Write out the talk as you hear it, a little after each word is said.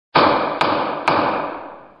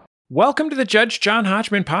Welcome to the Judge John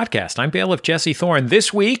Hodgman podcast. I'm bailiff Jesse Thorne.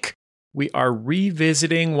 This week, we are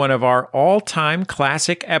revisiting one of our all-time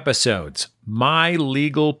classic episodes, My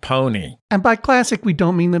Legal Pony. And by classic, we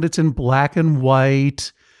don't mean that it's in black and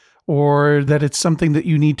white or that it's something that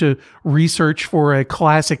you need to research for a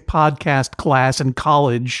classic podcast class in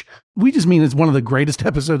college. We just mean it's one of the greatest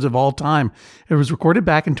episodes of all time. It was recorded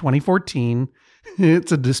back in 2014.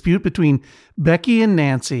 It's a dispute between Becky and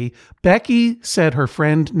Nancy. Becky said her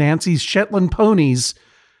friend Nancy's Shetland ponies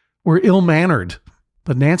were ill-mannered,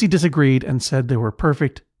 but Nancy disagreed and said they were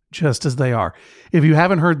perfect just as they are. If you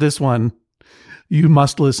haven't heard this one, you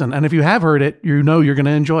must listen. And if you have heard it, you know you're going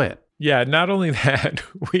to enjoy it. Yeah, not only that,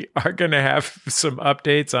 we are going to have some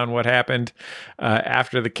updates on what happened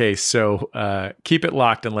after the case. So keep it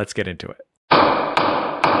locked and let's get into it.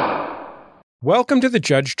 Welcome to the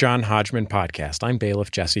Judge John Hodgman podcast. I'm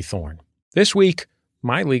bailiff Jesse Thorne. This week,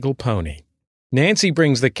 My Legal Pony. Nancy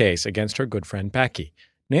brings the case against her good friend Becky.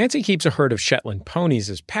 Nancy keeps a herd of Shetland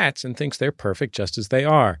ponies as pets and thinks they're perfect just as they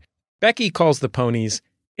are. Becky calls the ponies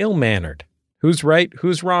ill-mannered. Who's right,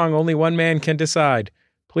 who's wrong, only one man can decide.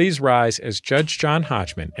 Please rise as Judge John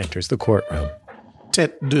Hodgman enters the courtroom.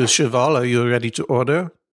 Tête de cheval, are you ready to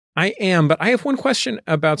order? I am, but I have one question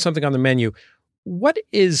about something on the menu. What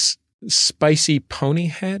is spicy pony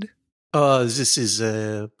head? This is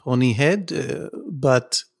a pony head,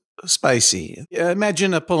 but spicy.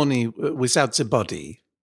 Imagine a pony without the body.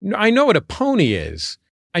 No, I know what a pony is.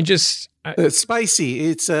 Spicy.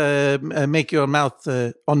 It's make your mouth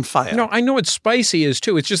on fire. No, I know what spicy is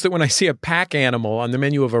too. It's just that when I see a pack animal on the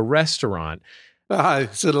menu of a restaurant.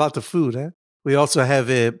 It's a lot of food, eh? We also have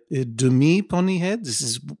a demi pony head. This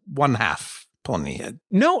is one half pony head.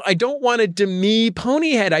 No, I don't want a demi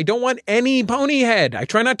pony head. I don't want any pony head. I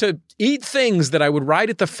try not to eat things that I would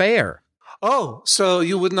ride at the fair. Oh, so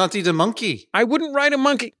you would not eat a monkey? I wouldn't ride a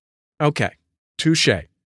monkey. Okay, touche.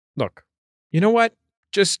 Look, you know what?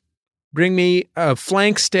 Just bring me a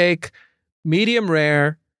flank steak, medium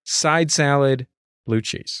rare, side salad, blue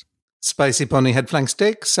cheese. Spicy pony head flank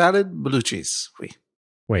steak, salad, blue cheese. Oui.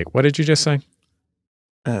 Wait, what did you just say?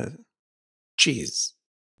 Cheese.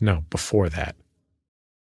 No, before that.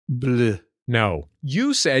 Bleu. No,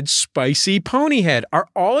 you said spicy pony head. Are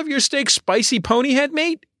all of your steaks spicy pony head,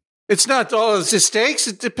 mate? It's not all of the steaks.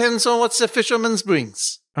 It depends on what the fisherman's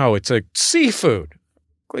brings. Oh, it's a seafood.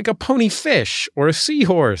 Like a pony fish or a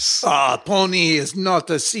seahorse. Pony is not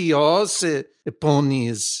a seahorse. A pony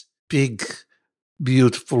is big,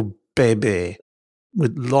 beautiful baby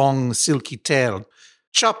with long, silky tail.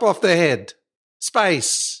 Chop off the head.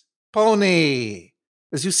 Spice. Pony.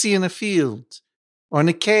 As you see in a field or in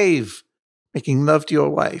a cave, making love to your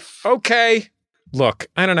wife. Okay. Look,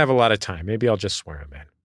 I don't have a lot of time. Maybe I'll just swear them in.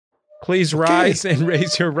 Please rise and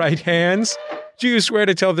raise your right hands. Do you swear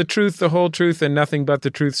to tell the truth, the whole truth, and nothing but the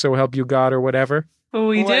truth, so help you God, or whatever? Well,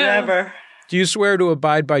 we Whatever. Do you swear to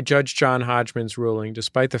abide by Judge John Hodgman's ruling,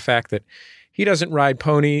 despite the fact that he doesn't ride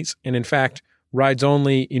ponies and, in fact, rides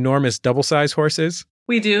only enormous double-sized horses?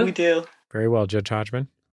 We do. We do. Very well, Judge Hodgman.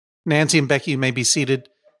 Nancy and Becky, you may be seated.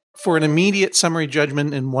 For an immediate summary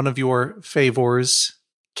judgment in one of your favors,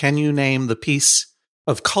 can you name the piece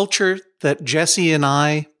of culture that Jesse and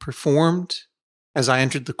I performed as I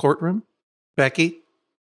entered the courtroom? Becky?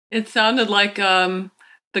 It sounded like The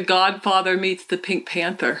Godfather meets the Pink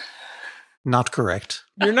Panther. Not correct.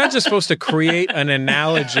 You're not just supposed to create an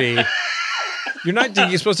analogy.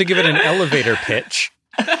 You're supposed to give it an elevator pitch.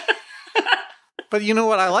 But you know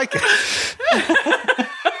what? I like it.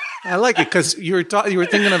 I like it because you were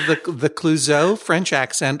thinking of the Clouseau French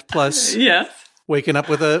accent plus Yes. waking up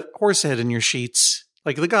with a horse head in your sheets,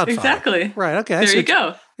 like the Godfather. Exactly. Right. Okay. There you go.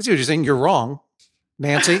 I see what you're saying. You're wrong,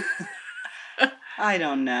 Nancy. I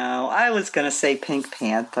don't know. I was going to say Pink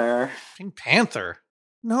Panther. Pink Panther.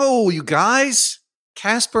 No, you guys.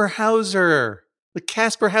 Casper Hauser, the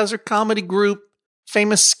Casper Hauser comedy group,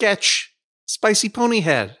 famous sketch, Spicy Pony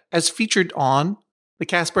Head, as featured on the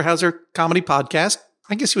Casper Hauser comedy podcast.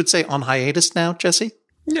 I guess you would say on hiatus now, Jesse?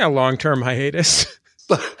 Yeah, long-term hiatus.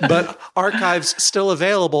 but archives still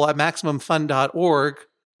available at MaximumFun.org.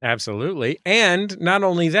 Absolutely. And not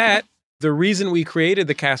only that, the reason we created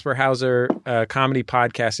the Casper Hauser comedy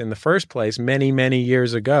podcast in the first place many, many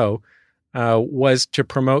years ago was to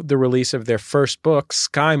promote the release of their first book,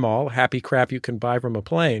 Sky Mall, Happy Crap You Can Buy from a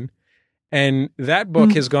Plane. And that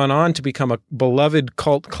book has gone on to become a beloved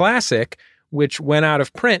cult classic, which went out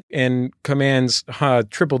of print and commands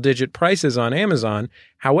triple-digit prices on Amazon.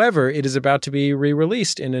 However, it is about to be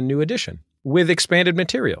re-released in a new edition with expanded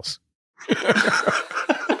materials.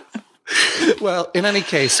 Well, in any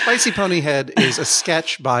case, Spicy Pony Head is a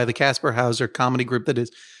sketch by the Casper Hauser comedy group that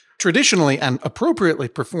is traditionally and appropriately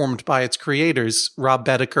performed by its creators, Rob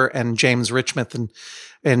Bedecker and James Richmond,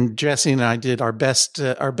 and Jesse and I did our best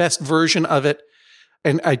version of it.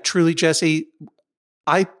 And I truly, Jesse,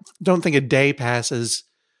 I don't think a day passes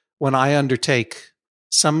when I undertake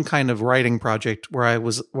some kind of writing project where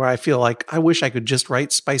I feel like I wish I could just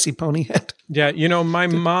write Spicy Ponyhead. Yeah, my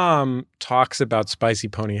mom talks about Spicy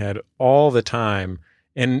Ponyhead all the time,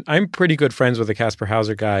 and I'm pretty good friends with the Caspar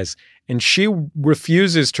Hauser guys, and she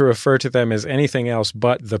refuses to refer to them as anything else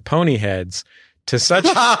but the Ponyheads to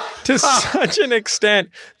such an extent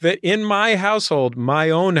that in my household, my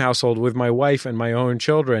own household with my wife and my own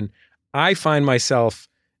children, I find myself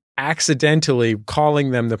accidentally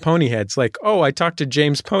calling them the Ponyheads. Like, oh, I talked to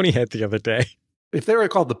James Ponyhead the other day. If they were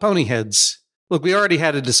called the Ponyheads, look, we already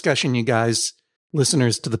had a discussion, you guys,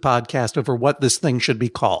 listeners to the podcast, over what this thing should be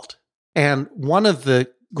called. And one of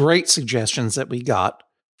the great suggestions that we got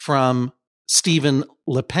from Stephen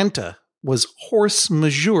Lepenta was horse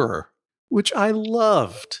majeure, which I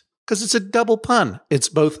loved because it's a double pun. It's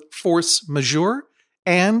both force majeure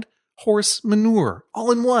and horse manure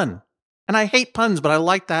all in one. And I hate puns, but I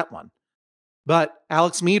like that one. But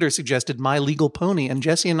Alex Meader suggested My Legal Pony, and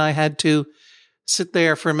Jesse and I had to sit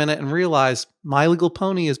there for a minute and realize My Legal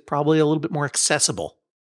Pony is probably a little bit more accessible.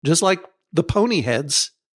 Just like the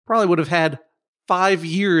Ponyheads probably would have had 5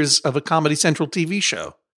 years of a Comedy Central TV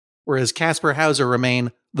show, whereas Caspar Hauser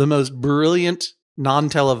remain the most brilliant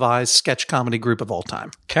non-televised sketch comedy group of all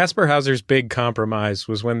time. Caspar Hauser's big compromise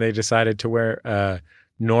was when they decided to wear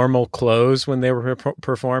normal clothes when they were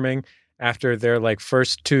performing after their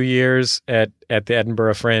first 2 years at the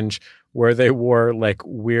Edinburgh Fringe, where they wore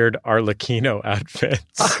weird Arlecchino outfits.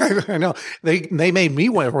 I know. They made me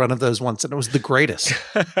wear one of those once, and it was the greatest.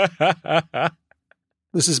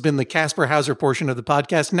 This has been the Caspar Hauser portion of the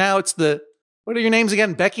podcast. Now it's what are your names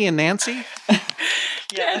again? Becky and Nancy?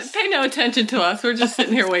 Yes. Pay no attention to us. We're just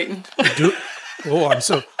sitting here waiting. I'm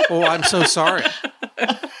so sorry.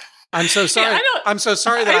 I'm so sorry. I'm so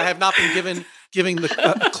sorry that I have not been giving the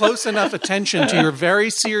close enough attention to your very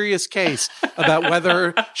serious case about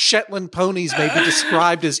whether Shetland ponies may be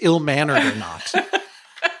described as ill-mannered or not.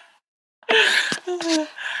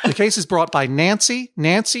 The case is brought by Nancy.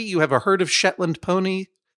 Nancy, you have a herd of Shetland ponies.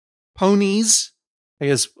 I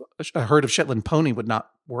guess a herd of Shetland pony would not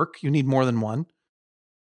work. You need more than one.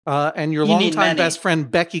 And your longtime best friend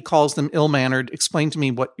Becky calls them ill-mannered. Explain to me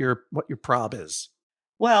what your prob is.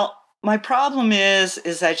 Well, my problem is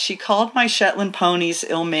that she called my Shetland ponies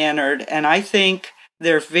ill-mannered, and I think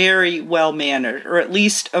they're very well-mannered, or at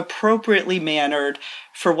least appropriately mannered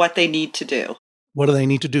for what they need to do. What do they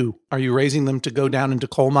need to do? Are you raising them to go down into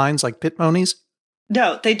coal mines like pit ponies?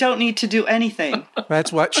 No, they don't need to do anything.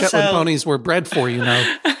 That's what Shetland ponies were bred for,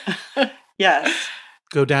 Yes.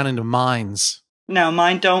 Go down into mines. No,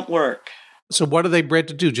 mine don't work. So what are they bred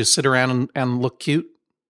to do? Just sit around and look cute?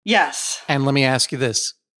 Yes. And let me ask you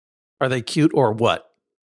this. Are they cute or what?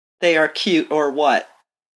 They are cute or what?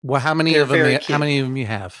 Well, how many of them you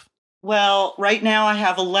have? Well, right now I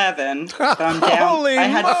have 11. But I'm down. Holy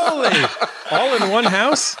moly! All in one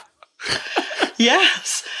house?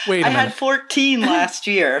 Yes. Wait a minute. I had 14 last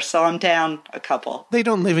year, so I'm down a couple. They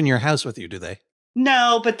don't live in your house with you, do they?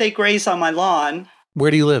 No, but they graze on my lawn. Where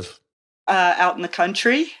do you live? Out in the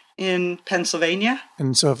country in Pennsylvania.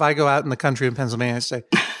 And so if I go out in the country in Pennsylvania, I say,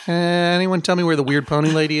 anyone tell me where the weird pony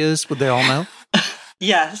lady is? Would they all know?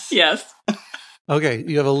 Yes. Yes. Okay,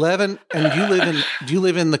 you have 11, and do you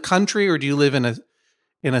live in the country, or do you live in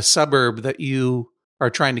a suburb that you are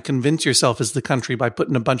trying to convince yourself is the country by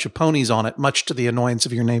putting a bunch of ponies on it, much to the annoyance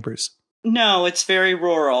of your neighbors? No, it's very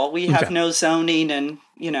rural. We have no zoning, and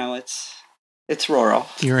it's rural.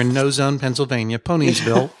 You're in no zone, Pennsylvania,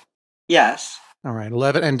 Poniesville. Yes. All right,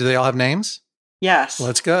 11, and do they all have names? Yes.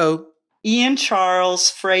 Let's go. Ian,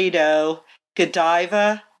 Charles, Fredo,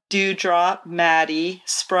 Godiva, Dewdrop, Maddie,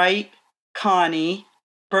 Sprite, Connie,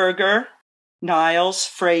 Burger, Niles,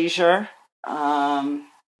 Fraser,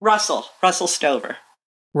 Russell Stover.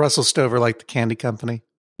 Russell Stover, like the candy company.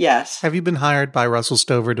 Yes. Have you been hired by Russell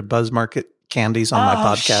Stover to buzz market candies on my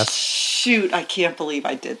podcast? Shoot, I can't believe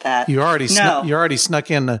I did that. You already snuck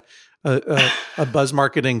in a buzz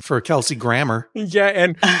marketing for Kelsey Grammer. Yeah,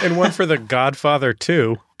 and one for The Godfather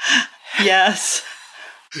too. Yes.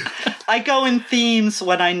 I go in themes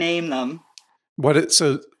when I name them.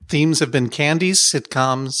 So themes have been candies,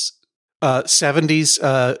 sitcoms,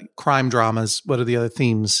 70s crime dramas. What are the other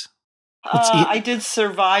themes? I did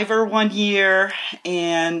Survivor one year,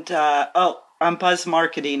 and I'm buzz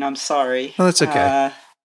marketing. I'm sorry. Oh, that's okay.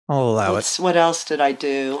 I'll allow it. What else did I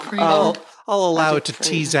do? I'll allow it to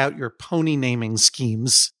tease out your pony naming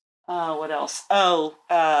schemes. What else? Oh,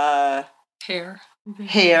 Hair.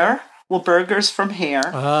 Hare. Well, Burger's from Hare.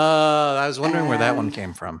 I was wondering where that one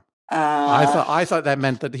came from. I thought that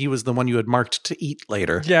meant that he was the one you had marked to eat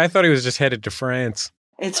later. Yeah, I thought he was just headed to France.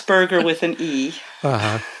 It's Burger with an E.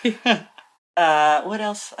 Uh-huh. What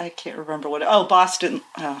else? I can't remember what. Oh, Boston.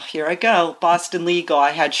 Oh, here I go. Boston Legal.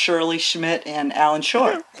 I had Shirley Schmidt and Alan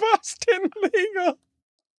Shore. Boston Legal.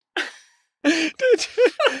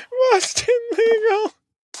 Boston Legal.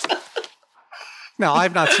 Now,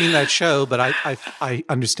 I've not seen that show, but I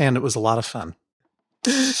understand it was a lot of fun.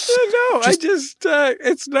 No,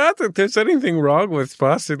 it's not that there's anything wrong with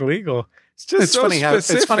Boston Legal. It's just It's so funny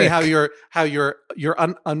specific. it's funny how your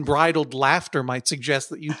unbridled laughter might suggest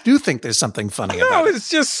that you do think there's something funny No, about it. it's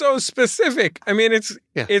just so specific. I mean, it's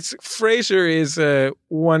Frasier is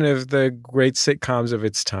one of the great sitcoms of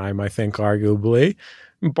its time, I think, arguably.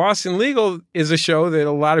 Boston Legal is a show that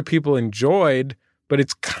a lot of people enjoyed, but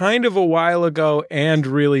it's kind of a while ago and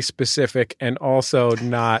really specific, and also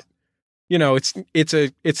not,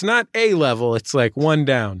 it's not A level. It's like one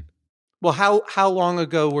down. Well, how long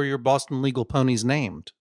ago were your Boston Legal ponies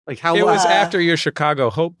named? Like how It long? was after your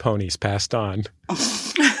Chicago Hope ponies passed on.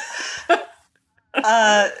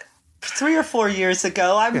 3 or 4 years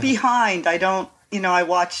ago. I'm behind. I don't. I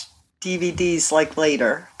watch DVDs like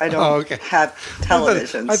later. I don't have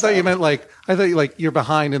television. I thought you meant you're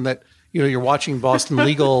behind in that. You're watching Boston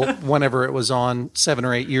Legal whenever it was on 7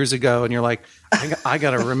 or 8 years ago, and you're like, I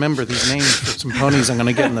got to remember these names for some ponies I'm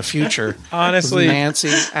going to get in the future. Honestly,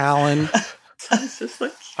 Nancy, Alan.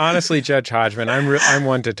 Honestly, Judge Hodgman, I'm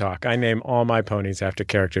one to talk. I name all my ponies after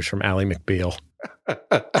characters from Ally McBeal.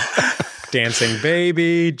 Dancing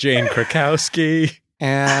Baby, Jane Krakowski,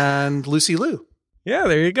 and Lucy Liu. Yeah,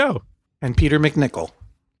 there you go. And Peter McNichol.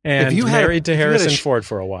 And married to Harrison Ford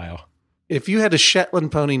for a while. If you had a Shetland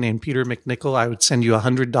pony named Peter McNichol, I would send you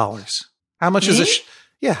 $100. How much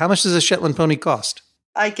how much does a Shetland pony cost?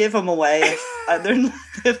 I give them away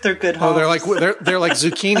if they're good homes. Oh, they're like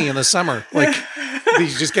zucchini in the summer. Like you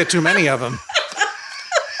just get too many of them.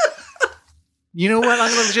 You know what?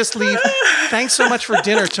 I'm going to just leave. Thanks so much for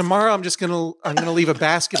dinner. Tomorrow I'm going to leave a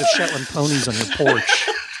basket of Shetland ponies on your porch.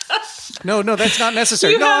 No, that's not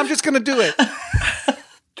necessary. I'm just going to do it.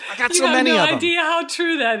 I got so many of them. You have no idea how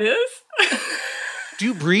true that is. Do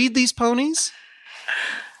you breed these ponies?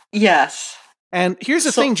 Yes. And here's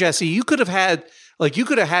the thing, Jesse. You could have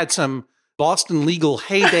had some Boston Legal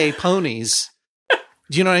heyday ponies.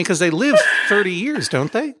 Do you know what I mean? Because they live 30 years,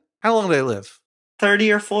 don't they? How long do they live?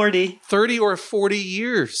 30 or 40. 30 or 40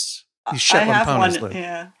 years. These Shetland I have ponies one. live.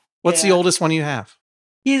 Yeah. What's the oldest one you have?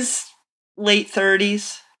 He's late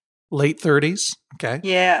 30s. Late 30s? Okay.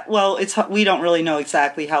 Yeah. Well, we don't really know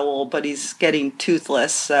exactly how old, but he's getting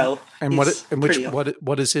toothless. So. And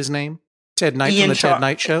what is his name? Ted Knight Ian from the Ted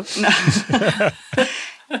Knight Show? No.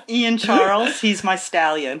 Ian Charles. He's my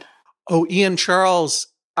stallion. Oh, Ian Charles.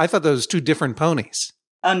 I thought those two different ponies.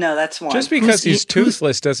 Oh, no, that's one. Just because he's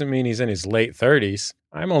toothless doesn't mean he's in his late 30s.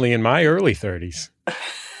 I'm only in my early 30s.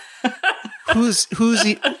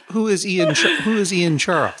 Who is Ian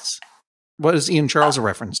Charles? What is Ian Charles a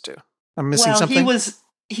reference to? I'm missing something?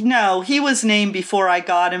 He was named before I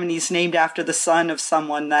got him, and he's named after the son of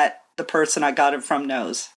someone that the person I got him from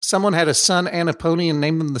knows. Someone had a son and a pony and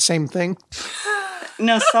named them the same thing?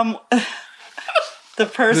 No, the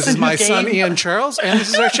person This is who my gave son, Ian Charles, and this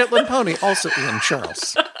is our Shetland pony, also Ian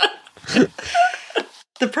Charles.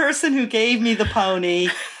 The person who gave me the pony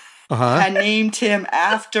had named him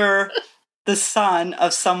after the son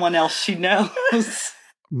of someone else she knows.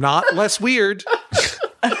 Not less weird.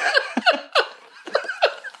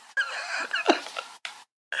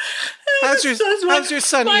 How's your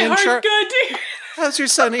son, Ian Charles? How's your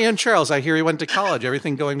son, Ian Charles? I hear he went to college.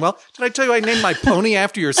 Everything going well? Did I tell you I named my pony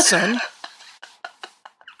after your son?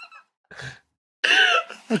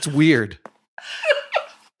 That's weird.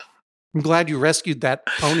 I'm glad you rescued that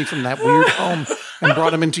pony from that weird home and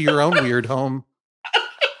brought him into your own weird home.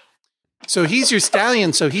 So he's your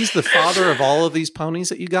stallion. So he's the father of all of these ponies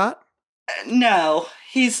that you got? No,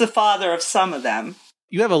 he's the father of some of them.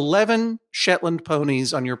 You have 11 Shetland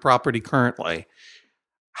ponies on your property currently.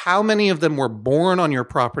 How many of them were born on your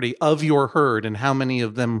property of your herd, and how many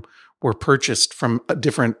of them were purchased from a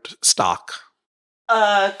different stock?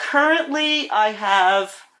 Currently, I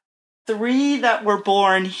have 3 that were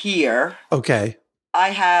born here. Okay. I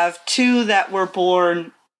have 2 that were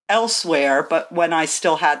born elsewhere, but when I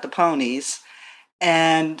still had the ponies.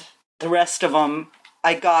 And the rest of them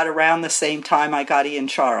I got around the same time I got Ian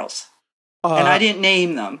Charles. And I didn't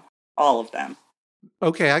name them, all of them.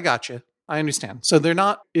 Okay, I got you. I understand. So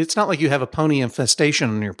it's not like you have a pony infestation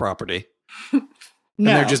on your property.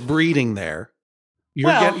 and they're just breeding there.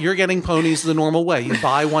 You're getting ponies the normal way. You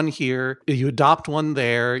buy one here, you adopt one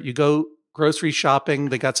there, you go grocery shopping,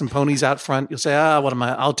 they got some ponies out front. You'll say,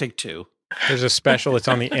 I'll take 2. There's a special, it's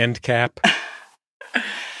on the end cap.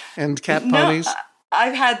 End cap ponies?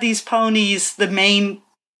 I've had these ponies, the main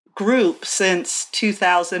group, since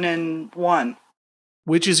 2001.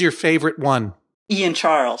 Which is your favorite one? Ian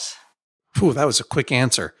Charles. Ooh, that was a quick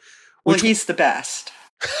answer. Well, he's the best.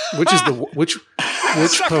 Which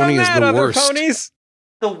pony is the worst? Ponies?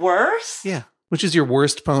 The worst? Yeah. Which is your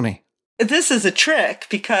worst pony? This is a trick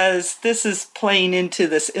because this is playing into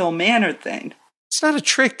this ill-mannered thing. It's not a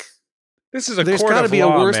trick. This is a There's court got to of be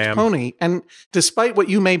law, a worst ma'am. pony. And despite what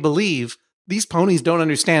you may believe, these ponies don't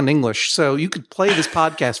understand English. So you could play this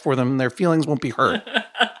podcast for them and their feelings won't be hurt.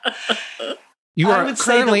 You are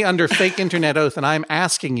currently under fake internet oath, and I'm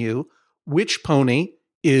asking you, which pony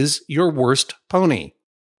is your worst pony?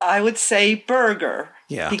 I would say Burger.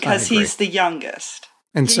 Yeah, because he's the youngest.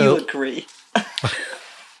 And so you agree.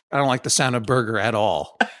 I don't like the sound of Burger at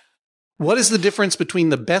all. What is the difference between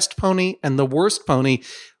the best pony and the worst pony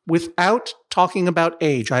without talking about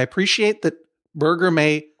age? I appreciate that Burger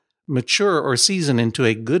may mature or season into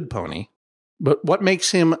a good pony, but what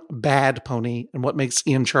makes him bad pony and what makes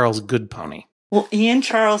Ian Charles good pony? Well, Ian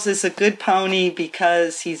Charles is a good pony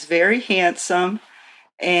because he's very handsome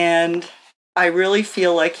and I really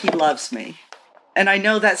feel like he loves me. And I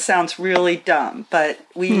know that sounds really dumb, but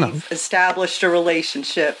we've established a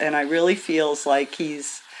relationship and I really feels like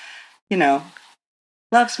he's,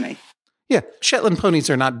 loves me. Yeah, Shetland ponies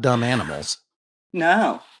are not dumb animals.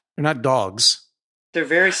 No. They're not dogs. They're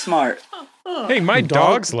very smart. Hey, my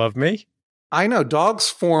dogs love me. I know. Dogs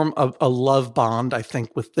form a love bond, I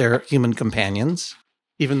think, with their human companions,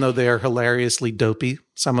 even though they are hilariously dopey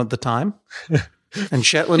some of the time. And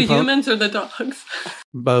Shetland the humans or the dogs?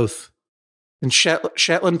 Both. And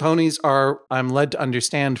Shetland ponies are, I'm led to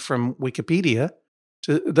understand from Wikipedia,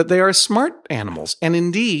 that they are smart animals. And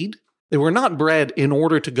indeed, they were not bred in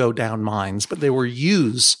order to go down mines, but they were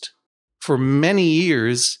used for many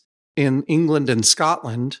years in England and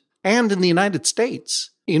Scotland and in the United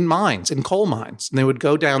States in mines, in coal mines. And they would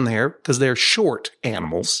go down there because they're short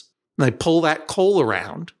animals. And they pull that coal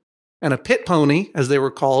around. And a pit pony, as they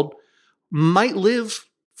were called, might live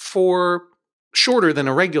for shorter than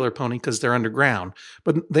a regular pony because they're underground,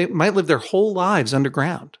 but they might live their whole lives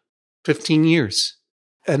underground, 15 years.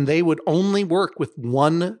 And they would only work with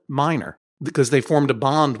one miner because they formed a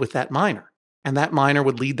bond with that miner. And that miner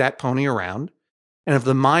would lead that pony around. And if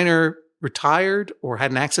the miner retired or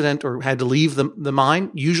had an accident or had to leave the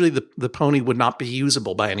mine, usually the pony would not be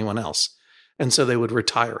usable by anyone else. And so they would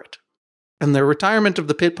retire it. And the retirement of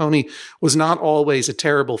the pit pony was not always a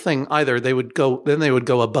terrible thing either. They would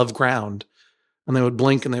go above ground and they would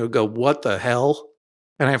blink and they would go, "What the hell?"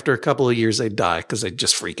 And after a couple of years, they'd die because they'd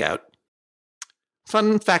just freak out.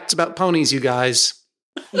 Fun facts about ponies, you guys.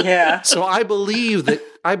 Yeah. So I believe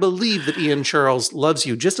that Ian Charles loves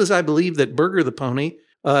you, just as I believe that Burger the pony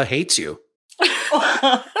hates you.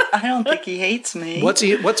 I don't think he hates me.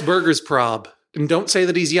 What's Burger's prob? And don't say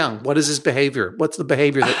that he's young. What is his behavior? What's the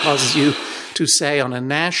behavior that causes you to say on a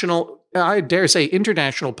national, I dare say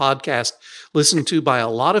international podcast, listened to by a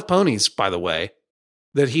lot of ponies, by the way,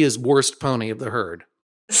 that he is worst pony of the herd?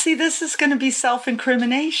 See, this is going to be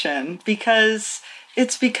self-incrimination because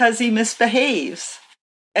he misbehaves.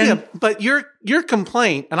 And yeah, but your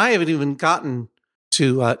complaint, and I haven't even gotten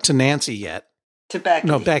to Nancy yet. To Becky.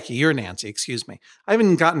 No, Becky, you're Nancy, excuse me. I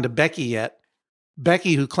haven't gotten to Becky yet.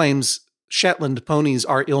 Becky, who claims Shetland ponies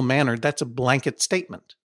are ill-mannered, that's a blanket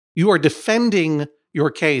statement. You are defending your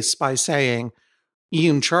case by saying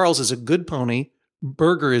Ian Charles is a good pony,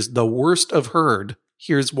 Burger is the worst of herd.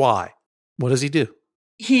 Here's why. What does he do?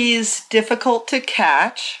 He's difficult to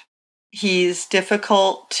catch. He's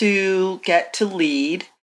difficult to get to lead.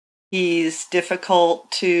 He's difficult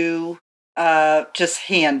to just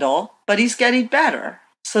handle, but he's getting better.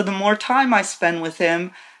 So the more time I spend with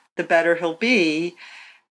him, the better he'll be.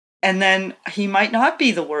 And then he might not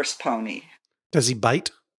be the worst pony. Does he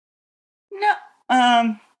bite?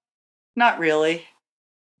 No, not really.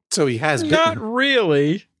 So he has bitten. Not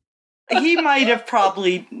really. He might have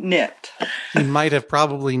probably nipped. He might have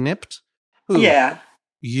probably nipped? Who? Yeah.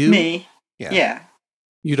 You? Me. Yeah.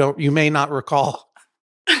 You may not recall.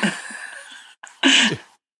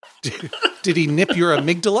 Did he nip your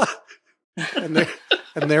amygdala? And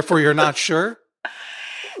therefore you're not sure?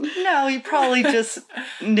 No, he probably just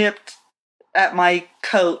nipped at my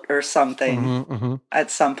coat or something at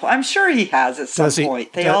some point. I'm sure he has at some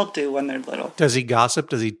point. They all do when they're little. Does he gossip?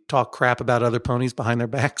 Does he talk crap about other ponies behind their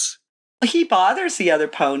backs? He bothers the other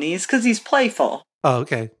ponies because he's playful. Oh,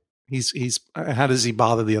 okay. He's. How does he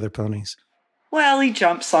bother the other ponies? Well, he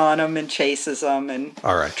jumps on them and chases them and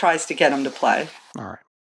All right. tries to get them to play. All right.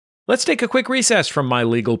 Let's take a quick recess from My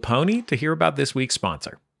Legal Pony to hear about this week's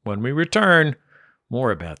sponsor. When we return,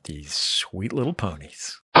 more about these sweet little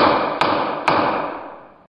ponies.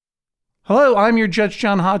 Hello, I'm your Judge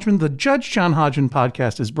John Hodgman. The Judge John Hodgman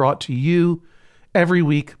podcast is brought to you every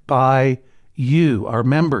week by you, our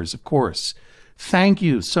members, of course. Thank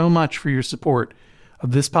you so much for your support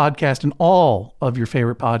of this podcast and all of your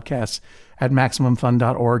favorite podcasts at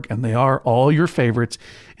MaximumFun.org, and they are all your favorites.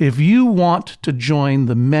 If you want to join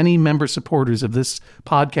the many member supporters of this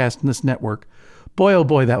podcast and this network, boy, oh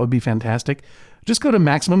boy, that would be fantastic. Just go to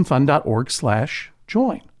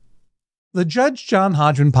MaximumFun.org/join. The Judge John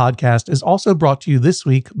Hodgman podcast is also brought to you this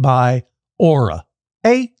week by Aura.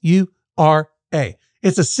 A-U-R-A.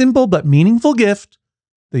 It's a simple but meaningful gift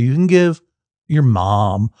that you can give your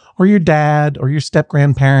mom or your dad or your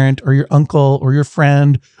step-grandparent or your uncle or your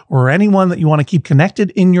friend or anyone that you want to keep connected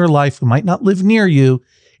in your life who might not live near you.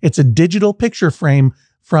 It's a digital picture frame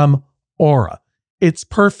from Aura. It's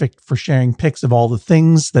perfect for sharing pics of all the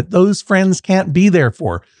things that those friends can't be there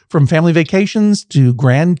for, from family vacations to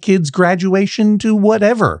grandkids' graduation to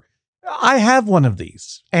whatever. I have one of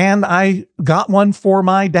these, and I got one for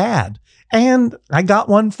my dad, and I got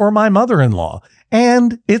one for my mother-in-law,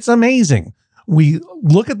 and it's amazing. We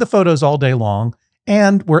look at the photos all day long,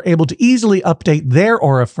 and we're able to easily update their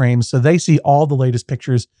Aura frames so they see all the latest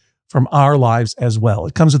pictures from our lives as well.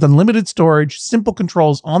 It comes with unlimited storage, simple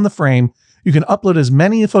controls on the frame. You can upload as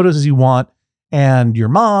many photos as you want, and your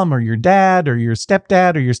mom or your dad or your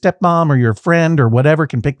stepdad or your stepmom or your friend or whatever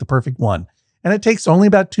can pick the perfect one. And it takes only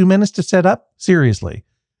about 2 minutes to set up. Seriously.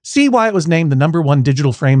 See why it was named the #1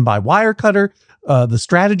 digital frame by Wirecutter, The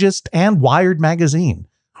Strategist, and Wired Magazine.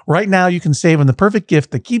 Right now, you can save on the perfect gift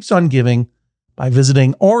that keeps on giving by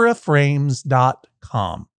visiting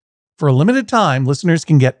auraframes.com. For a limited time, listeners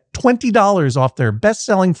can get $20 off their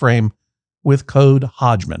best-selling frame with code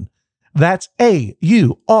Hodgman. That's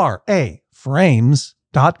A-U-R-A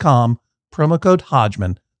frames.com, promo code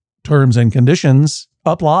Hodgman. Terms and conditions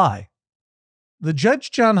apply. The Judge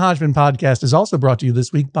John Hodgman podcast is also brought to you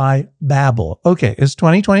this week by Babbel. Okay, it's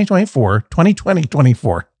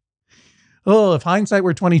 2020-24. Oh, if hindsight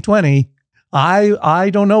were 2020, I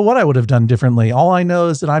don't know what I would have done differently. All I know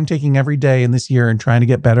is that I'm taking every day in this year and trying to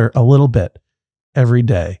get better a little bit every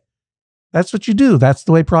day. That's what you do. That's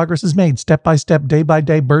the way progress is made, step by step, day by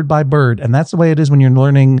day, bird by bird. And that's the way it is when you're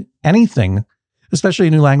learning anything, especially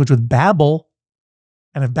a new language with Babbel.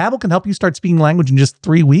 And if Babbel can help you start speaking language in just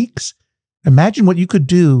 3 weeks, imagine what you could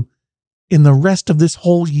do in the rest of this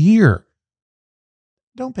whole year.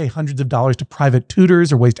 Don't pay hundreds of dollars to private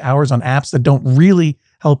tutors or waste hours on apps that don't really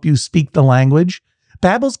help you speak the language.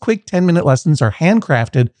 Babbel's quick 10-minute lessons are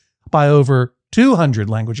handcrafted by over 200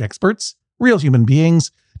 language experts, real human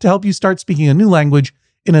beings, to help you start speaking a new language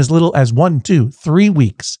in as little as 1, 2, 3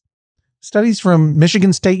 weeks. Studies from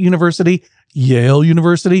Michigan State University, Yale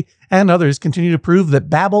University, and others continue to prove that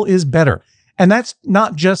Babbel is better. And that's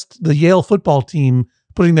not just the Yale football team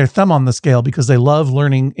putting their thumb on the scale because they love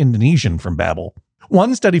learning Indonesian from Babbel.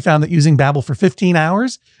 One study found that using Babbel for 15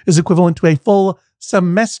 hours is equivalent to a full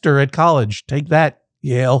semester at college. Take that,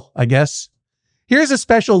 Yale, I guess. Here's a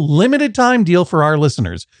special limited time deal for our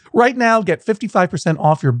listeners. Right now, get 55%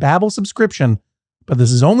 off your Babbel subscription, but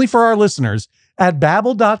this is only for our listeners at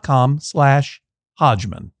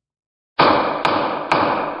babbel.com/Hodgman.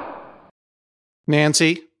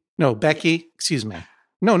 Nancy. No, Becky. Excuse me.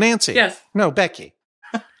 No, Nancy. Yes. No, Becky.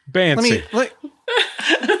 Bancy.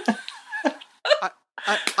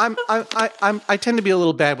 I tend to be a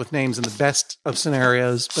little bad with names in the best of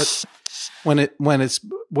scenarios, but when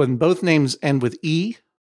both names end with E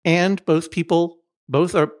and both of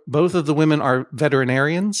the women are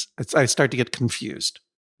veterinarians, I start to get confused.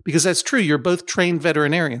 Because that's true, you're both trained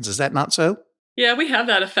veterinarians, is that not so? Yeah, we have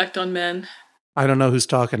that effect on men. I don't know who's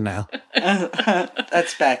talking now.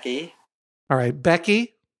 That's Becky. All right,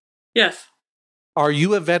 Becky, Yes, are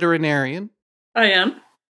you a veterinarian? I am.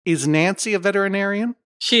 Is Nancy a veterinarian?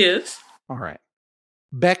 She is. All right.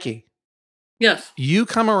 Becky, Yes. you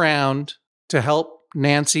come around to help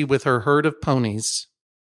Nancy with her herd of ponies,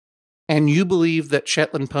 and you believe that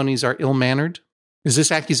Shetland ponies are ill-mannered? Is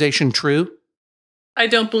this accusation true? I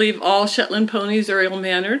don't believe all Shetland ponies are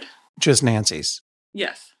ill-mannered. Just Nancy's.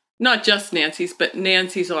 Yes. Not just Nancy's, but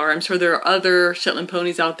Nancy's are. I'm sure there are other Shetland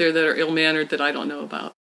ponies out there that are ill-mannered that I don't know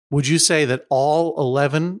about. Would you say that all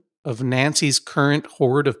 11 of Nancy's current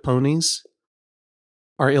horde of ponies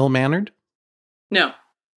are ill-mannered? No.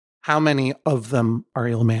 How many of them are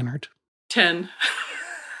ill-mannered? 10.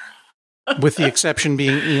 With the exception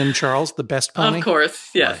being Ian Charles, the best pony? Of course.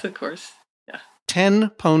 Yes, Right. of course. 10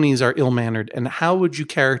 ponies are ill-mannered, and how would you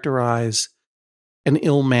characterize an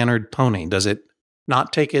ill-mannered pony? Does it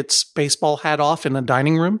not take its baseball hat off in a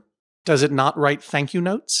dining room? Does it not write thank you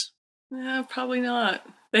notes? No, probably not.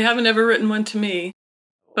 They haven't ever written one to me.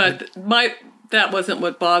 But that wasn't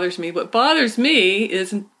what bothers me. What bothers me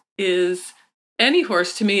is any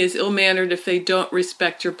horse to me is ill-mannered if they don't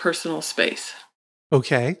respect your personal space.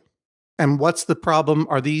 Okay. And what's the problem?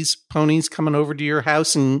 Are these ponies coming over to your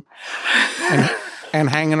house and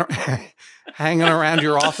hanging around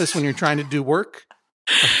your office when you're trying to do work?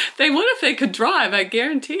 They would if they could drive, I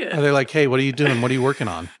guarantee it. Are they like, hey, what are you doing? What are you working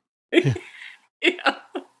on? Yeah.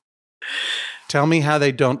 Tell me how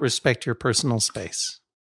they don't respect your personal space.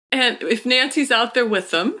 And if Nancy's out there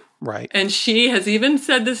with them, Right. and she has even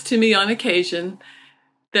said this to me on occasion,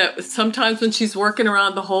 that sometimes when she's working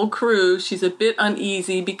around the whole crew, she's a bit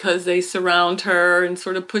uneasy because they surround her and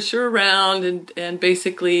sort of push her around and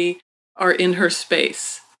basically are in her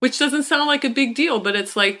space, which doesn't sound like a big deal, but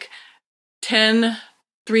it's like 10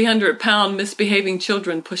 300-pound misbehaving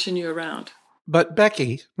children pushing you around. But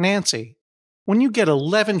Becky, Nancy, when you get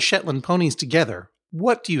 11 Shetland ponies together,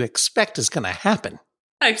 what do you expect is going to happen?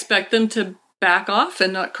 I expect them to back off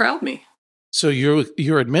and not crowd me. So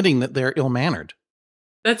you're admitting that they're ill-mannered.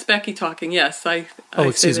 That's Becky talking. Yes, I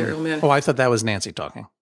Excuse say me. they're ill-mannered. Oh, I thought that was Nancy talking.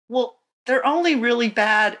 Well, they're only really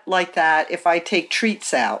bad like that if I take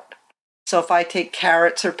treats out. So if I take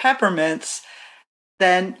carrots or peppermints,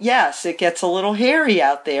 then yes, it gets a little hairy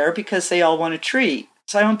out there because they all want a treat.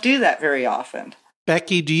 So I don't do that very often.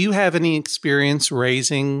 Becky, do you have any experience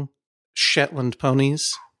raising Shetland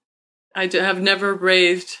ponies? I have never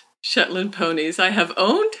raised Shetland ponies. I have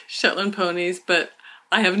owned Shetland ponies, but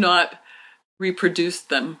I have not reproduced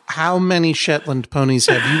them. How many Shetland ponies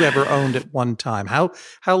have you ever owned at one time? How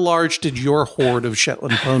large did your horde of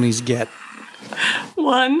Shetland ponies get?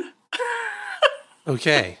 One.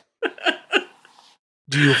 Okay.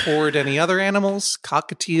 Do you hoard any other animals?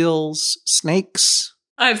 Cockatiels, snakes?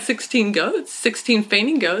 I have 16 goats, 16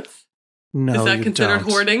 fainting goats. No, Is that you considered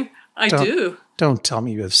don't. hoarding? I do. Don't tell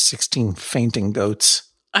me you have 16 fainting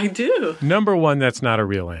goats. I do. Number one, that's not a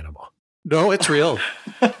real animal. No, it's real.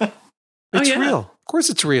 It's yeah. real. Of course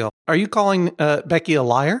it's real. Are you calling Becky a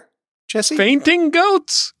liar, Jesse? Fainting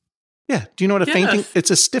goats. Yeah. Do you know what a Yes. fainting?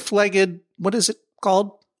 It's a stiff-legged. What is it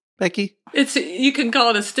called, Becky? You can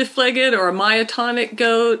call it a stiff-legged or a myotonic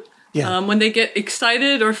goat. Yeah. When they get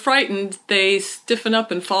excited or frightened, they stiffen up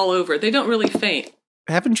and fall over. They don't really faint.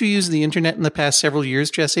 Haven't you used the internet in the past several years,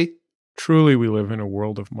 Jesse? Truly, we live in a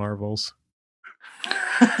world of marvels.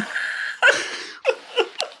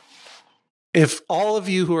 If all of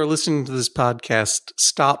you who are listening to this podcast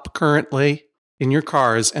stop currently in your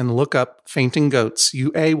cars and look up fainting goats,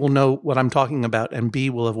 you A, will know what I'm talking about, and B,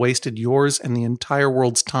 will have wasted yours and the entire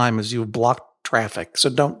world's time as you have blocked traffic. So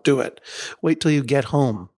don't do it. Wait till you get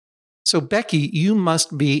home. So, Becky, you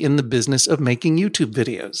must be in the business of making YouTube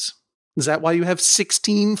videos. Is that why you have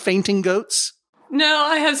 16 fainting goats? No,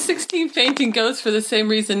 I have 16 fainting goats for the same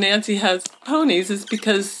reason Nancy has ponies, is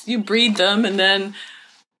because you breed them and then,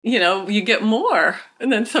 you get more.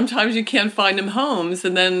 And then sometimes you can't find them homes.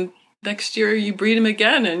 And then next year you breed them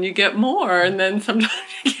again and you get more. And then sometimes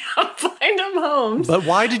you can't find them homes. But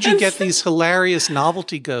why did you get these hilarious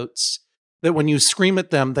novelty goats that when you scream at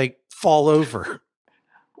them, they fall over?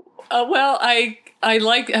 Well, I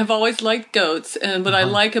have always liked goats, and what I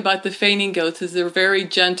like about the fainting goats is they're very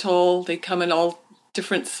gentle. They come in all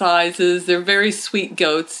different sizes. They're very sweet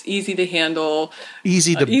goats, easy to handle,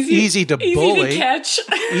 Easy to bully. easy to catch.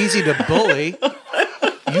 Easy to bully.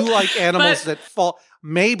 You like animals that fall.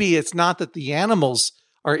 Maybe it's not that the animals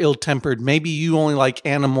are ill-tempered. Maybe you only like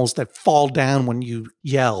animals that fall down when you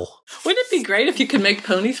yell. Wouldn't it be great if you could make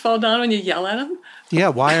ponies fall down when you yell at them? Yeah,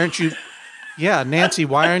 why aren't you? Yeah, Nancy,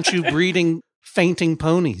 why aren't you breeding fainting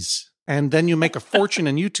ponies? And then you make a fortune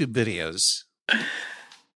in YouTube videos.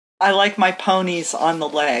 I like my ponies on the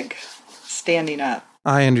leg, standing up.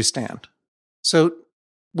 I understand. So,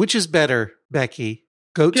 which is better, Becky?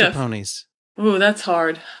 Goats or Yes. ponies? Ooh, that's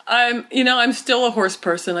hard. I'm still a horse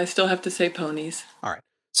person. I still have to say ponies. All right.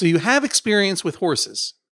 So you have experience with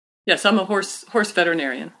horses. Yes, I'm a horse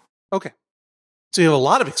veterinarian. Okay. So you have a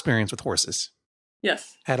lot of experience with horses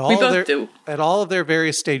Yes, at we all both do. at all of their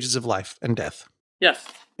various stages of life and death. Yes.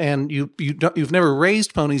 And you've never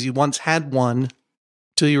raised ponies. You once had one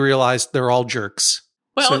till you realized they're all jerks.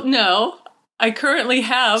 Well, no, I currently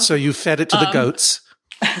have. So you fed it to the goats.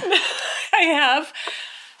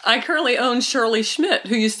 I currently own Shirley Schmidt,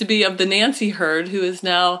 who used to be of the Nancy herd, who is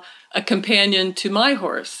now a companion to my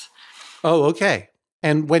horse. Oh, okay.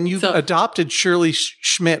 And when you So- adopted Shirley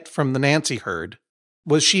Schmidt from the Nancy herd,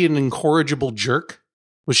 was she an incorrigible jerk?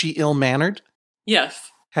 Was she ill-mannered?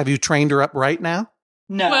 Yes. Have you trained her up right now?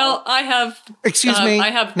 No. Well, I have. Excuse me, I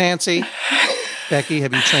have. Nancy. Becky,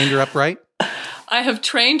 have you trained her up right? I have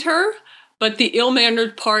trained her, but the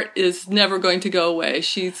ill-mannered part is never going to go away.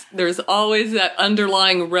 There's always that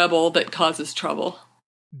underlying rebel that causes trouble.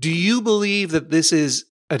 Do you believe that this is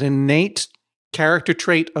an innate character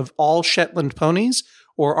trait of all Shetland ponies,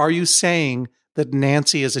 or are you saying that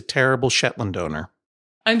Nancy is a terrible Shetland owner?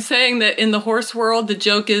 I'm saying that in the horse world, the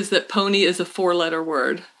joke is that pony is a 4-letter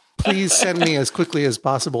word. Please send me as quickly as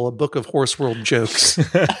possible a book of horse world jokes.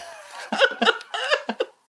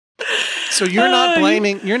 So you're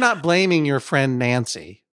not blaming your friend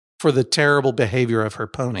Nancy for the terrible behavior of her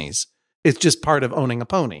ponies. It's just part of owning a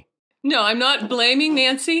pony. No, I'm not blaming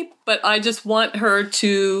Nancy, but I just want her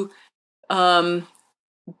to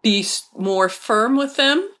be more firm with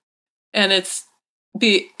them. And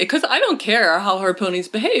because I don't care how her ponies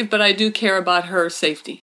behave, but I do care about her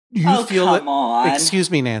safety. Come on. Excuse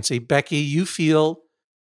me, Nancy. Becky,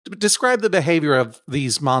 describe the behavior of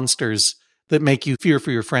these monsters that make you fear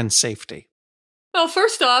for your friend's safety. Well,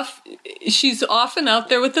 first off, she's often out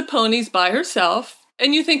there with the ponies by herself.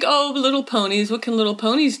 And you think, oh, little ponies, what can little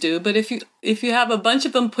ponies do? But if you have a bunch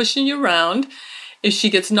of them pushing you around, if she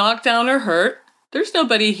gets knocked down or hurt, there's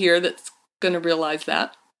nobody here that's going to realize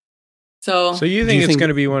that. So you think it's going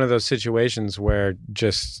to be one of those situations where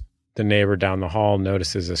just the neighbor down the hall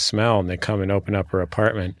notices a smell and they come and open up her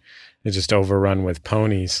apartment. It's just overrun with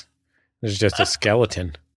ponies. There's just a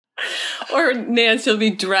skeleton. Or Nancy will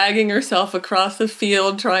be dragging herself across the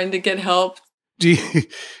field trying to get help. Do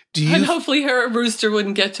you And hopefully her rooster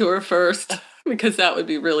wouldn't get to her first, because that would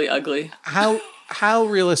be really ugly. How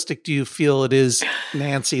realistic do you feel it is,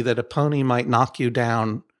 Nancy, that a pony might knock you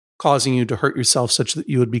down, causing you to hurt yourself such that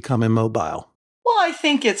you would become immobile? Well, I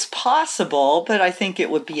think it's possible, but I think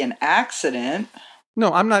it would be an accident.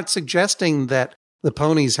 No, I'm not suggesting that the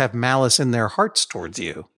ponies have malice in their hearts towards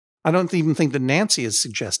you. I don't even think that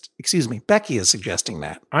Becky is suggesting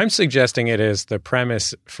that. I'm suggesting it is the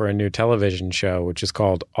premise for a new television show, which is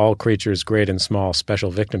called All Creatures Great and Small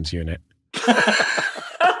Special Victims Unit. All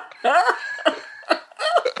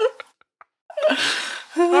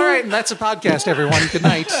right, and that's a podcast, everyone. Good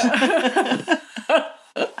night.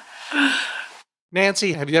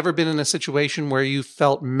 Nancy, have you ever been in a situation where you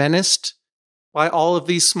felt menaced by all of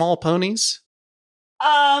these small ponies?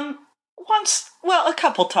 A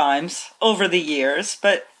couple times over the years,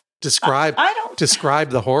 but describe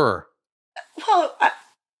the horror. Well,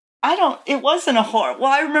 I don't. It wasn't a horror.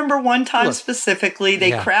 Well, I remember one time specifically,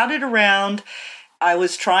 they crowded around. I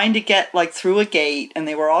was trying to get through a gate, and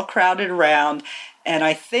they were all crowded around. And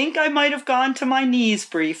I think I might have gone to my knees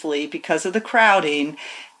briefly because of the crowding.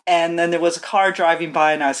 And then there was a car driving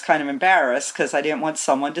by, and I was kind of embarrassed because I didn't want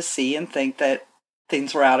someone to see and think that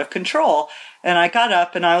things were out of control. And I got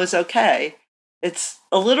up, and I was okay. It's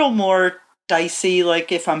a little more dicey,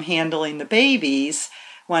 if I'm handling the babies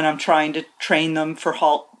when I'm trying to train them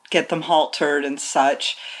get them haltered and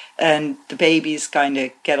such, and the babies kind of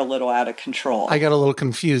get a little out of control. I got a little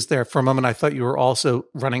confused there for a moment. I thought you were also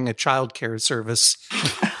running a childcare service,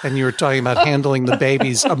 and you were talking about handling the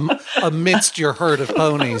babies amidst your herd of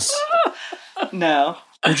ponies. No.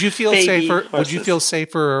 Would you feel safer? Horses. Would you feel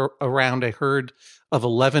safer around a herd of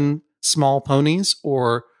 11 small ponies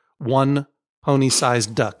or one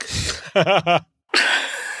pony-sized duck?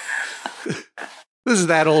 This is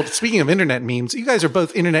that old. Speaking of internet memes, you guys are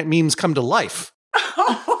both internet memes come to life.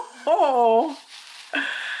 Oh,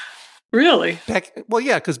 really? Well,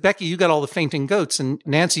 yeah, because Becky, you got all the fainting goats, and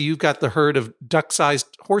Nancy, you've got the herd of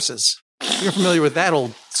duck-sized horses. You're familiar with that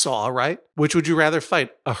old saw, right? Which would you rather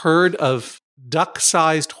fight? A herd of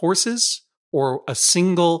duck-sized horses or a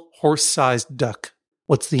single horse-sized duck?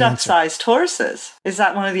 What's the answer? Duck-sized horses. Is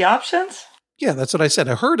that one of the options? Yeah, that's what I said.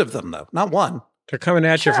 A herd of them, though, not one. They're coming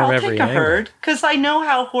at you from every angle. I'll take a herd, because I know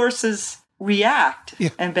how horses react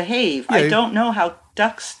and behave. Yeah, I don't know how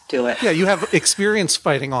ducks do it. Yeah, you have experience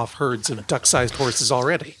fighting off herds of duck-sized horses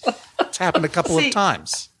already. It's happened a couple of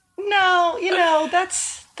times. No,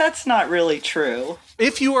 that's not really true.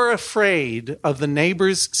 If you are afraid of the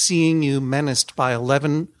neighbors seeing you menaced by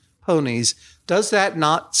 11 ponies, does that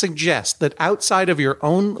not suggest that outside of your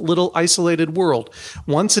own little isolated world,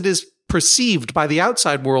 once it is perceived by the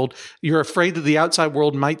outside world, you're afraid that the outside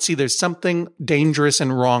world might see there's something dangerous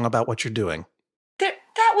and wrong about what you're doing?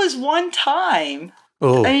 That was one time.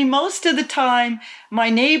 Oh. I mean, most of the time, my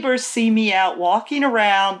neighbors see me out walking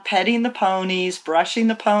around, petting the ponies, brushing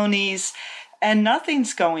the ponies, and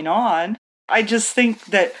nothing's going on. I just think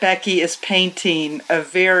that Becky is painting a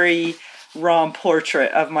very wrong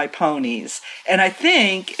portrait of my ponies. And I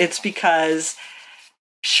think it's because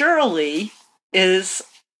Shirley is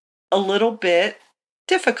a little bit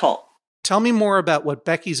difficult. Tell me more about what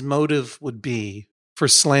Becky's motive would be for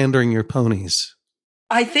slandering your ponies.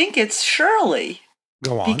 I think it's Shirley.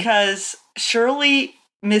 Go on. Because Shirley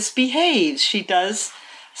misbehaves. She does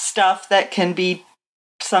stuff that can be,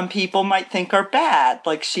 some people might think are bad.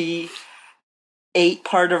 Like she ate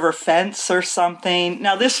part of her fence or something.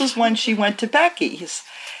 Now, this was when she went to Becky's.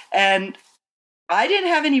 And I didn't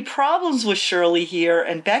have any problems with Shirley here,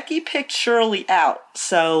 and Becky picked Shirley out.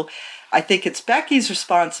 So I think it's Becky's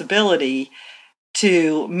responsibility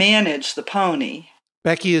to manage the pony.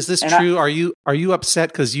 Becky, is this true? Are you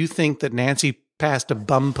upset because you think that Nancy passed a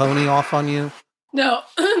bum pony off on you? No,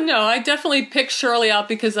 I definitely picked Shirley out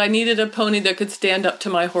because I needed a pony that could stand up to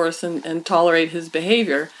my horse and tolerate his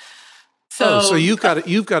behavior. So you've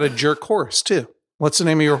got a jerk horse too. What's the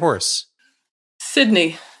name of your horse?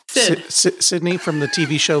 Sydney. Sydney from the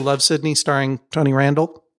TV show Love, Sydney, starring Tony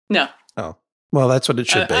Randall? No. Oh, well, that's what it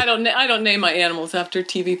should be. I don't name my animals after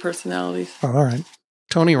TV personalities. Oh, all right.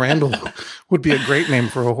 Tony Randall would be a great name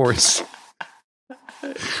for a horse.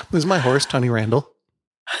 This is my horse, Tony Randall.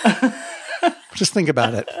 Just think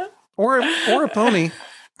about it. Or a pony.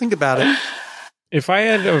 Think about it. If I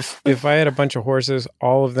had a bunch of horses,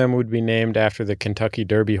 all of them would be named after the Kentucky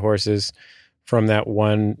Derby horses from that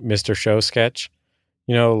one Mr. Show sketch.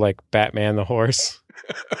 You know, like Batman the horse.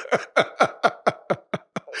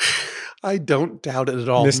 I don't doubt it at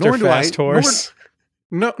all. Mr. Fast Horse.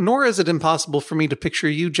 Nor is it impossible for me to picture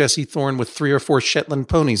you, Jesse Thorne, with 3 or 4 Shetland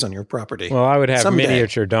ponies on your property. Well, I would have someday.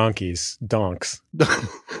 Miniature donks.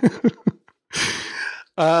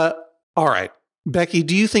 All right. Becky,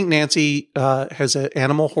 do you think Nancy has an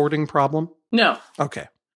animal hoarding problem? No. Okay.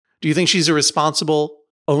 Do you think she's a responsible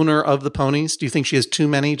owner of the ponies? Do you think she has too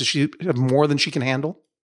many? Does she have more than she can handle?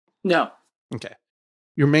 No. Okay.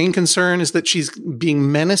 Your main concern is that she's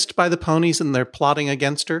being menaced by the ponies and they're plotting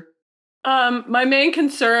against her? My main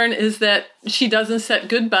concern is that she doesn't set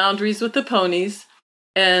good boundaries with the ponies.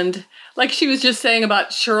 And like she was just saying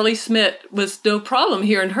about Shirley Smith was no problem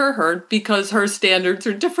here in her herd because her standards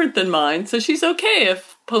are different than mine. So she's okay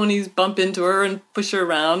if ponies bump into her and push her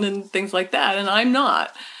around and things like that. And I'm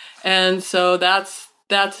not. And so that's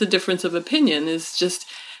the difference of opinion is just...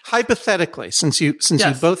 Hypothetically, since you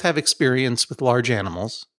both have experience with large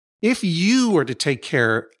animals, if you were to take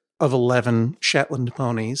care of 11 Shetland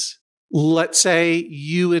ponies, let's say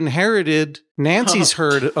you inherited Nancy's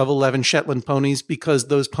herd of 11 Shetland ponies because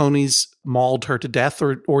those ponies mauled her to death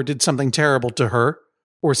or did something terrible to her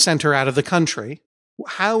or sent her out of the country.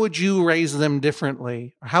 How would you raise them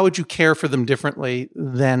differently? How would you care for them differently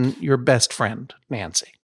than your best friend, Nancy?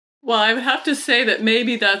 Well, I would have to say that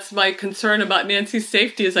maybe that's my concern about Nancy's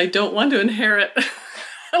safety is I don't want to inherit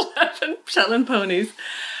 11 Shetland ponies.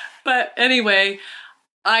 But anyway,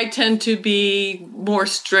 I tend to be more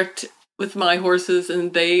strict with my horses,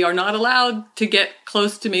 and they are not allowed to get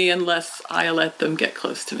close to me unless I let them get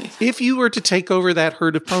close to me. If you were to take over that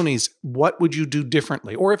herd of ponies, what would you do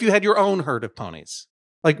differently? Or if you had your own herd of ponies?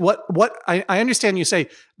 Like what I understand you say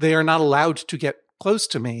they are not allowed to get close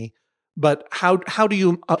to me, but how do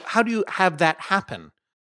you have that happen?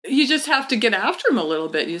 You just have to get after them a little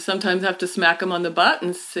bit. You sometimes have to smack them on the butt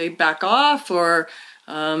and say back off or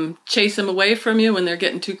chase them away from you when they're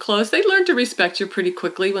getting too close. They learn to respect you pretty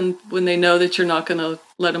quickly when they know that you're not going to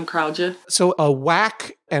let them crowd you. So a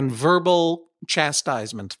whack and verbal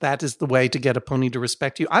chastisement, that is the way to get a pony to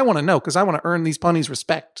respect you? I want to know because I want to earn these ponies'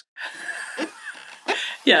 respect.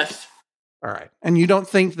 Yes. All right. And you don't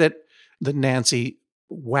think that Nancy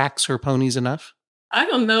whacks her ponies enough? I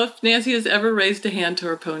don't know if Nancy has ever raised a hand to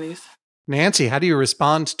her ponies. Nancy, how do you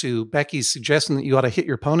respond to Becky's suggestion that you ought to hit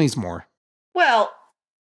your ponies more? Well,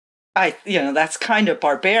 that's kind of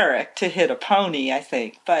barbaric to hit a pony, I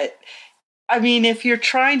think. But, I mean, if you're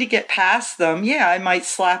trying to get past them, yeah, I might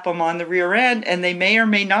slap them on the rear end, and they may or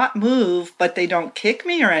may not move, but they don't kick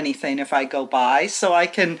me or anything if I go by. So I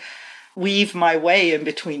can weave my way in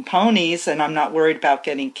between ponies, and I'm not worried about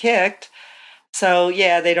getting kicked. So,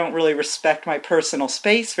 yeah, they don't really respect my personal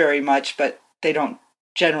space very much, but they don't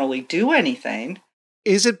generally do anything.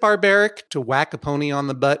 Is it barbaric to whack a pony on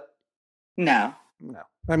the butt? No.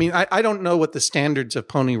 I mean, I don't know what the standards of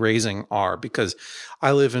pony raising are because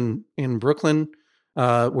I live in Brooklyn,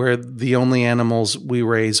 where the only animals we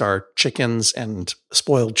raise are chickens and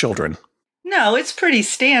spoiled children. No, it's pretty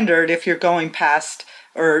standard if you're going past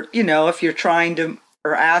or, if you're trying to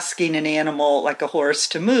or asking an animal like a horse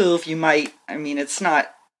to move, you might, it's not,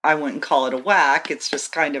 I wouldn't call it a whack. It's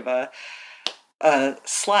just kind of a a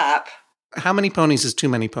slap. How many ponies is too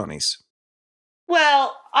many ponies?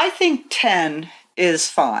 Well, I think 10 is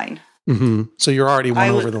fine. Mm-hmm. So you're already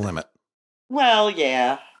over the limit. Well,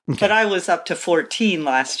 yeah. Okay. But I was up to 14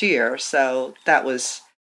 last year, so that was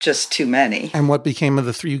just too many. And what became of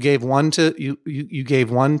the 3? You gave one to you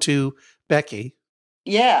gave one to Becky.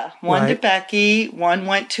 Yeah, one to Becky, one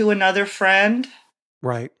went to another friend.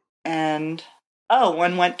 Right. And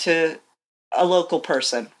one went to a local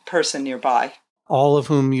person nearby. All of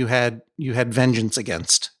whom you had vengeance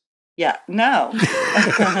against. Yeah, no.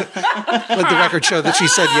 Let the record show that she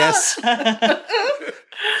said yes.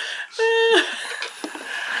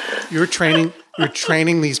 You're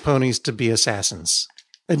training these ponies to be assassins.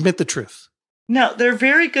 Admit the truth. No, they're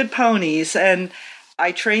very good ponies, and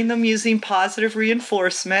I train them using positive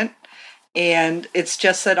reinforcement, and it's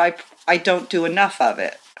just that I don't do enough of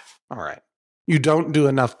it. All right. You don't do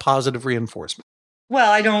enough positive reinforcement. Well,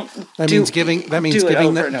 I don't. That means giving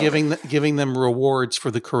them rewards for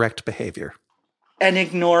the correct behavior and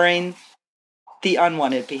ignoring the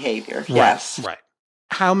unwanted behavior. Right, yes. Right.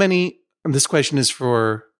 How many? And this question is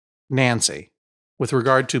for Nancy. With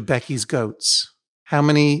regard to Becky's goats, how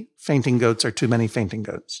many fainting goats are too many fainting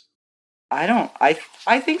goats? I don't. I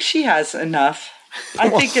think she has enough. I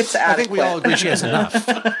think it's adequate. I think we all agree she has enough.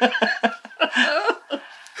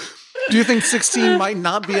 Do you think 16 might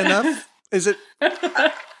not be enough? Is it?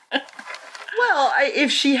 Well,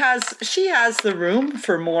 if she has the room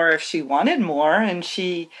for more if she wanted more, and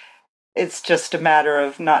it's just a matter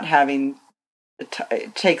of not having.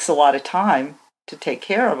 It takes a lot of time to take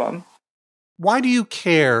care of them. Why do you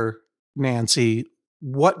care, Nancy,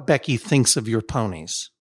 what Becky thinks of your ponies?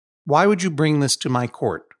 Why would you bring this to my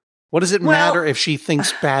court? What does it matter if she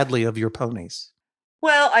thinks badly of your ponies?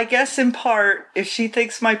 Well, I guess in part, if she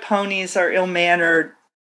thinks my ponies are ill-mannered,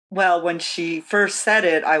 well, when she first said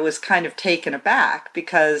it, I was kind of taken aback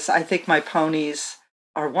because I think my ponies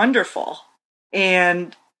are wonderful.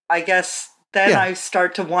 And I guess then I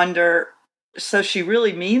start to wonder, so she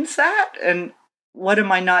really means that? And what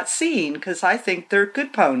am I not seeing? Because I think they're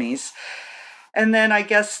good ponies. And then I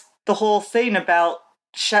guess the whole thing about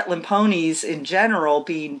Shetland ponies in general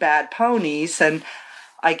being bad ponies, and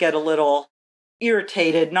I get a little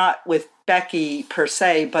irritated, not with Becky per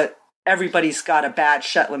se, but everybody's got a bad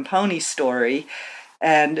Shetland pony story,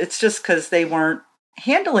 and it's just because they weren't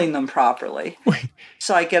handling them properly. Wait.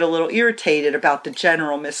 So I get a little irritated about the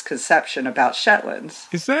general misconception about Shetlands.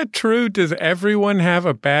 Is that true? Does everyone have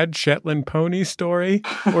a bad Shetland pony story?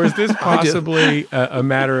 Or is this possibly a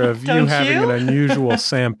matter of you having an unusual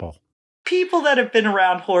sample? People that have been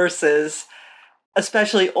around horses,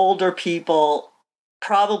 especially older people,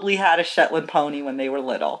 probably had a Shetland pony when they were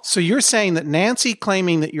little. So you're saying that Nancy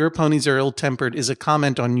claiming that your ponies are ill-tempered is a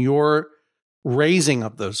comment on your raising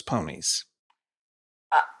of those ponies?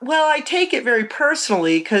 Well, I take it very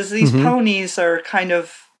personally because these ponies are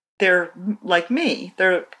they're like me.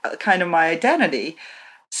 They're kind of my identity.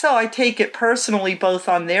 So I take it personally both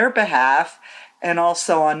on their behalf and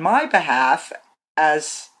also on my behalf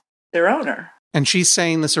as their owner. And she's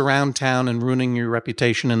saying this around town and ruining your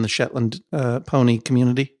reputation in the Shetland pony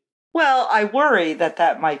community? Well, I worry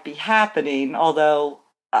that might be happening, although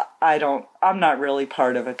I'm not really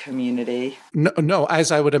part of a community. No,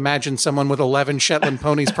 as I would imagine someone with 11 Shetland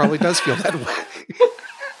ponies probably does feel that way.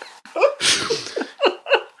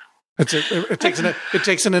 It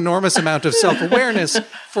takes an enormous amount of self-awareness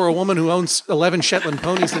for a woman who owns 11 Shetland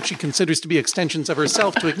ponies that she considers to be extensions of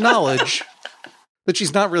herself to acknowledge that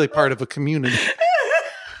she's not really part of a community.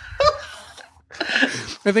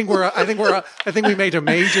 I think we made a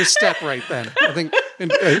major step right then. I think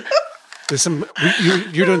there's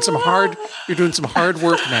you're doing some hard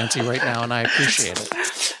work, Nancy, right now, and I appreciate it.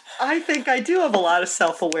 I think I do have a lot of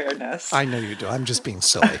self-awareness. I know you do. I'm just being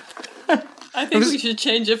silly. I think we should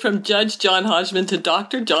change it from Judge John Hodgman to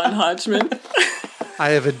Dr. John Hodgman.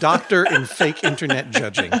 I have a doctor in fake internet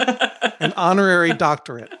judging, an honorary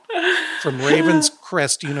doctorate from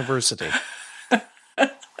Ravenscrest University.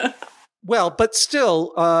 Well, but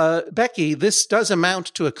still, Becky, this does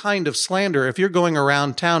amount to a kind of slander. If you're going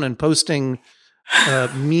around town and posting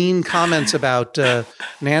mean comments about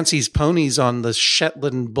Nancy's ponies on the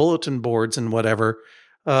Shetland bulletin boards and whatever,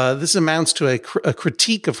 this amounts to a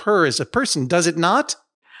critique of her as a person, does it not?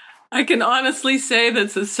 I can honestly say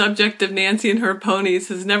that the subject of Nancy and her ponies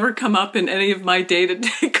has never come up in any of my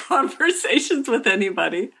day-to-day conversations with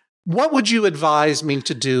anybody. What would you advise me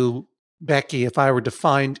to do, Becky, if I were to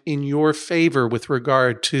find in your favor with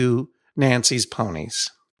regard to Nancy's ponies?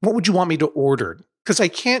 What would you want me to order? Because I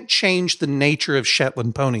can't change the nature of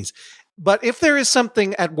Shetland ponies. But if there is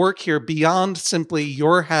something at work here beyond simply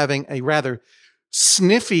your having a rather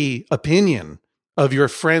sniffy opinion of your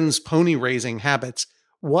friend's pony raising habits,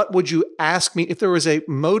 what would you ask me if there was a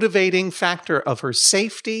motivating factor of her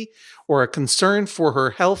safety or a concern for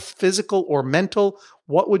her health, physical or mental?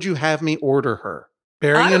 What would you have me order her?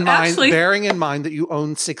 Bearing in mind that you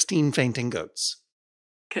own 16 fainting goats.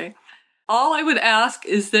 Okay. All I would ask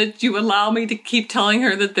is that you allow me to keep telling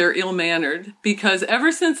her that they're ill-mannered, because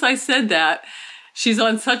ever since I said that, she's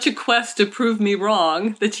on such a quest to prove me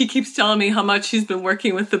wrong that she keeps telling me how much she's been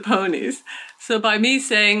working with the ponies. So by me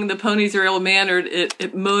saying the ponies are ill-mannered,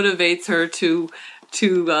 it motivates her to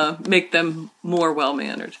make them more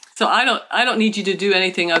well-mannered. So I don't need you to do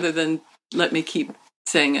anything other than let me keep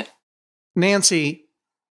saying it. Nancy,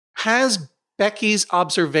 has Becky's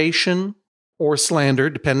observation or slander,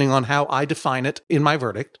 depending on how I define it in my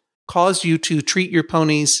verdict, caused you to treat your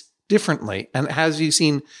ponies differently? And has you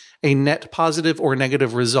seen a net positive or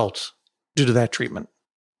negative result due to that treatment?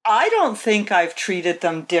 I don't think I've treated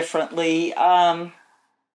them differently.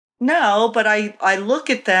 No, but I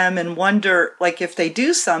look at them and wonder, like, if they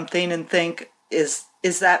do something and think, is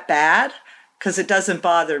that bad? Because it doesn't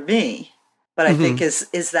bother me. But I think,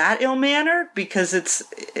 is that ill-mannered? Because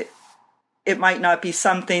it might not be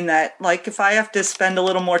something that, like, if I have to spend a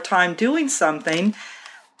little more time doing something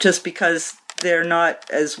just because they're not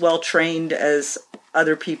as well trained as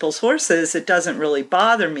other people's horses, it doesn't really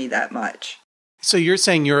bother me that much. So you're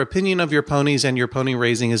saying your opinion of your ponies and your pony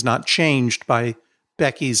raising is not changed by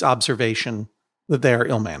Becky's observation that they are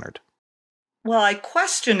ill-mannered? Well, I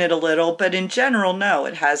question it a little, but in general, no,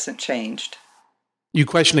 it hasn't changed. You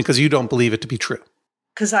question it because you don't believe it to be true?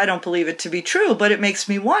 Because I don't believe it to be true, but it makes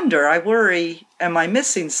me wonder. I worry, am I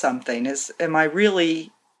missing something? Am I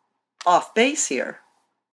really off base here?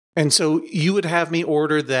 And so you would have me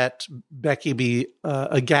order that Becky be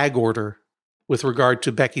a gag order with regard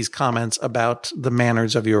to Becky's comments about the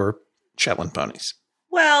manners of your Shetland ponies.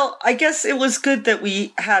 Well, I guess it was good that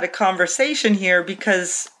we had a conversation here,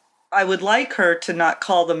 because I would like her to not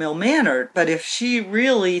call them ill-mannered. But if she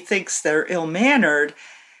really thinks they're ill-mannered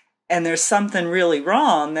and there's something really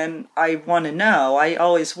wrong, then I want to know. I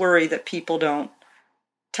always worry that people don't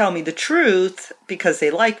tell me the truth because they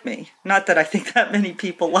like me. Not that I think that many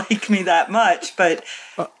people like me that much, but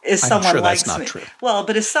if someone likes me, well,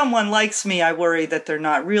 but if someone likes me, I worry that they're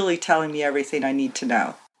not really telling me everything I need to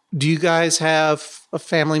know. Do you guys have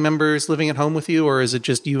family members living at home with you, or is it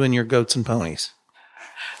just you and your goats and ponies?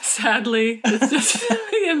 Sadly, it's just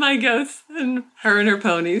me and my goats and her and her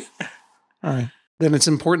ponies. All right. Then it's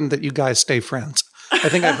important that you guys stay friends. I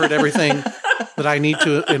think I've heard everything that I need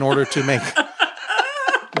to in order to make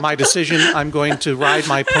my decision. I'm going to ride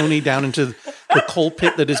my pony down into the coal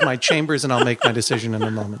pit that is my chambers, and I'll make my decision in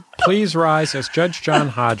a moment. Please rise as Judge John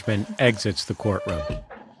Hodgman exits the courtroom.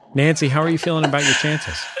 Nancy, how are you feeling about your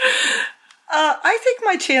chances? I think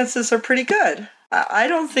my chances are pretty good. I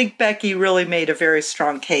don't think Becky really made a very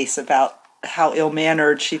strong case about how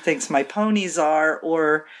ill-mannered she thinks my ponies are,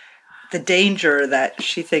 or the danger that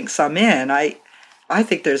she thinks I'm in. I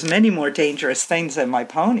think there's many more dangerous things than my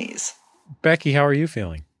ponies. Becky, how are you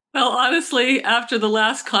feeling? Well, honestly, after the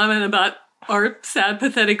last comment about our sad,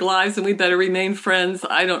 pathetic lives and we better remain friends,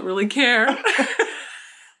 I don't really care.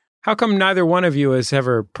 How come neither one of you has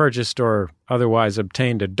ever purchased or otherwise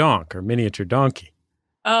obtained a donk or miniature donkey?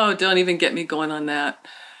 Oh, don't even get me going on that.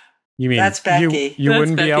 You mean that's Becky? You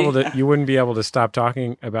wouldn't be able to. You wouldn't be able to stop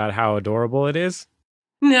talking about how adorable it is?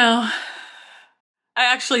 No.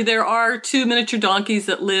 There are 2 miniature donkeys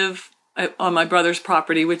that live on my brother's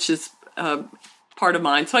property, which is part of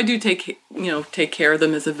mine. So I do take care of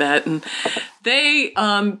them as a vet, and they,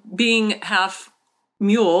 being half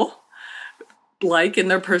mule, like in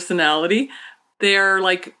their personality, they're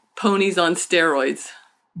like ponies on steroids,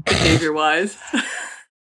 behavior-wise.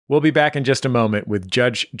 We'll be back in just a moment with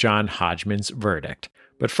Judge John Hodgman's verdict.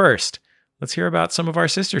 But first, let's hear about some of our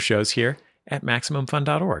sister shows here at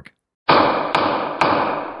MaximumFun.org.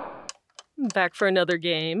 Back for another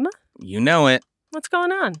game. You know it. What's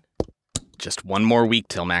going on? Just one more week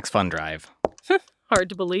till Max Fun Drive. Hard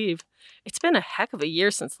to believe. It's been a heck of a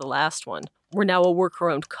year since the last one. We're now a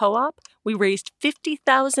worker-owned co-op. We raised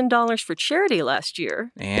 $50,000 for charity last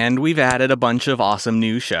year. And we've added a bunch of awesome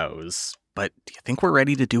new shows. But do you think we're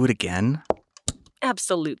ready to do it again?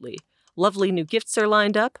 Absolutely. Lovely new gifts are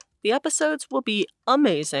lined up. The episodes will be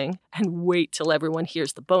amazing. And wait till everyone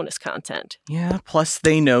hears the bonus content. Yeah, plus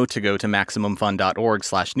they know to go to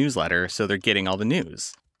MaximumFun.org/newsletter, so they're getting all the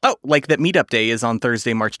news. Oh, like that meetup day is on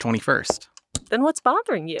Thursday, March 21st. Then what's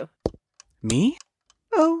bothering you? Me?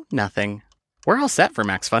 Oh, nothing. We're all set for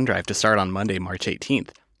Max Fun Drive to start on Monday, March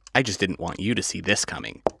 18th. I just didn't want you to see this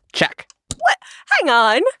coming. Check. What? Hang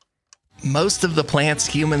on. Most of the plants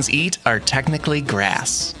humans eat are technically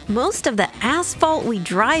grass. Most of the asphalt we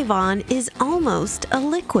drive on is almost a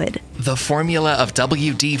liquid. The formula of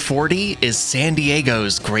WD-40 is San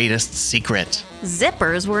Diego's greatest secret.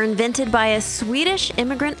 Zippers were invented by a Swedish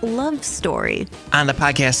immigrant love story. On the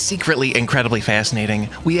podcast Secretly Incredibly Fascinating,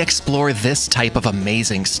 we explore this type of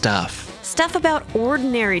amazing stuff. Stuff about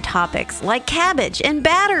ordinary topics like cabbage and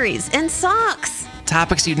batteries and socks.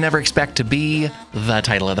 Topics you'd never expect to be the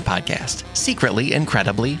title of the podcast. Secretly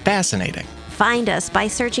Incredibly Fascinating. Find us by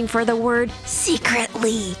searching for the word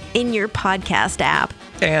secretly in your podcast app.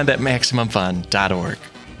 And at MaximumFun.org.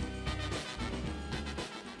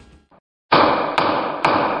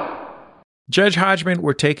 Judge Hodgman,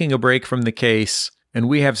 we're taking a break from the case, and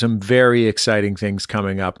we have some very exciting things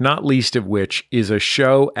coming up, not least of which is a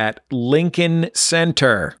show at Lincoln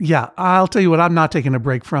Center. Yeah, I'll tell you what I'm not taking a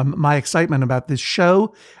break from. My excitement about this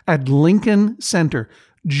show at Lincoln Center.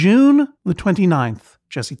 June the 29th,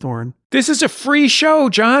 Jesse Thorne. This is a free show,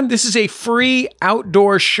 John. This is a free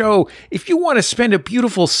outdoor show. If you want to spend a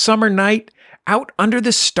beautiful summer night out under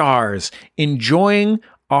the stars, enjoying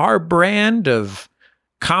our brand of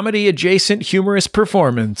comedy-adjacent humorous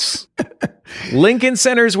performance, Lincoln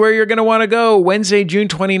Center is where you're going to want to go Wednesday, June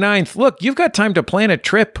 29th. Look, you've got time to plan a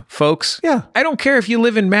trip, folks. Yeah. I don't care if you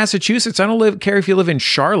live in Massachusetts. I don't care if you live in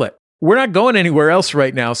Charlotte. We're not going anywhere else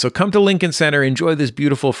right now, so come to Lincoln Center, enjoy this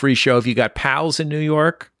beautiful free show. If you got pals in New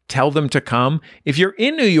York, tell them to come. If you're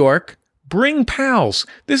in New York, bring pals.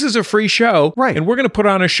 This is a free show, right? And we're going to put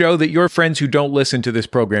on a show that your friends who don't listen to this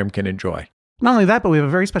program can enjoy. Not only that, but we have a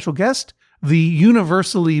very special guest, the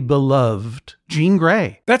universally beloved Jean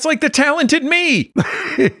Grey. That's like the talented me.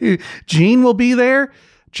 Jean will be there.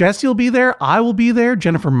 Jesse will be there. I will be there.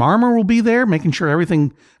 Jennifer Marmer will be there, making sure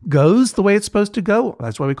everything goes the way it's supposed to go.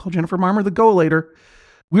 That's why we call Jennifer Marmer the Go-Later.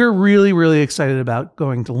 We're really, really excited about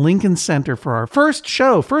going to Lincoln Center for our first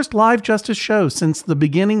show, first live justice show since the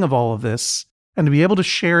beginning of all of this, and to be able to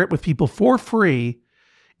share it with people for free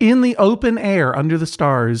in the open air under the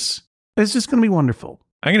stars. It's just going to be wonderful.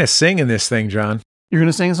 I'm going to sing in this thing, John. You're going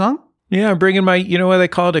to sing a song? Yeah, I'm bringing my, you know what they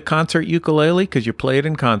call it, a concert ukulele? Because you play it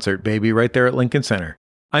in concert, baby, right there at Lincoln Center.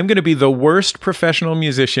 I'm going to be the worst professional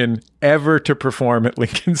musician ever to perform at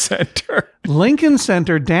Lincoln Center. Lincoln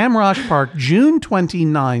Center, Damrosch Park, June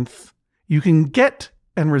 29th. You can get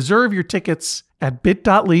and reserve your tickets at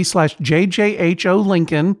bit.ly/JJHO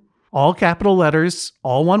Lincoln, all capital letters,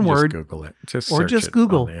 all one word. Just Google it. Just or search just it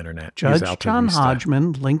Google on the internet. Judge John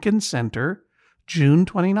Hodgman, Lincoln Center, June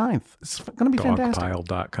 29th. It's going to be fantastic.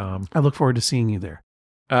 Dogpile.com. I look forward to seeing you there.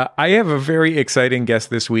 I have a very exciting guest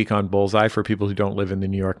this week on Bullseye for people who don't live in the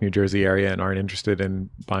New York, New Jersey area and aren't interested in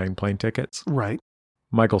buying plane tickets. Right.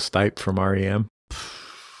 Michael Stipe from REM.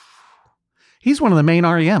 He's one of the main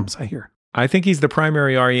REMs, I hear. I think he's the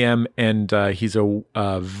primary REM, and he's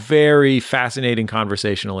a very fascinating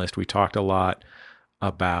conversationalist. We talked a lot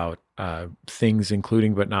about things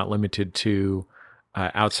including but not limited to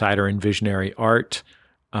outsider and visionary art,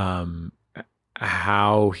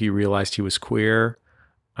 how he realized he was queer,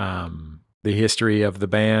 the history of the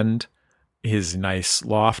band, his nice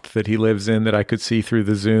loft that he lives in that I could see through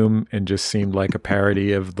the Zoom and just seemed like a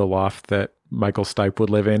parody of the loft that Michael Stipe would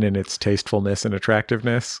live in its tastefulness and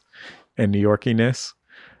attractiveness and New Yorkiness.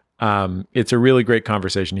 It's a really great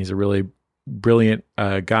conversation. He's a really brilliant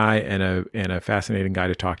guy and a fascinating guy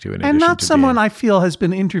to talk to. And not someone I feel has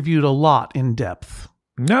been interviewed a lot in depth.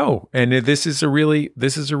 No, and this is a really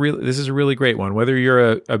great one. Whether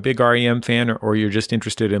you're a big REM fan or you're just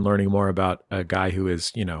interested in learning more about a guy who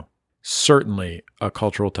is, certainly a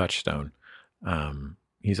cultural touchstone.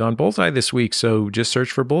 He's on Bullseye this week, so just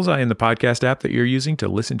search for Bullseye in the podcast app that you're using to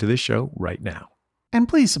listen to this show right now. And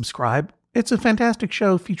please subscribe. It's a fantastic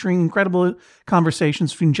show featuring incredible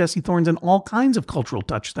conversations between Jesse Thorne and all kinds of cultural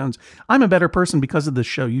touchstones. I'm a better person because of this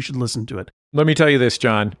show. You should listen to it. Let me tell you this,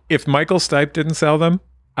 John. If Michael Stipe didn't sell them,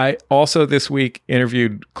 I also this week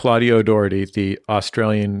interviewed Claudia O'Doherty, the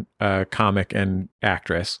Australian comic and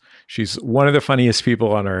actress. She's one of the funniest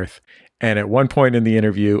people on earth. And at one point in the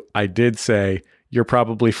interview, I did say, "You're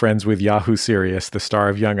probably friends with Yahoo Serious, the star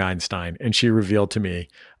of Young Einstein." And she revealed to me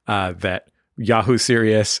that Yahoo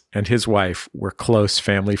Serious and his wife were close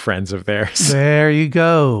family friends of theirs. There you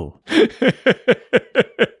go.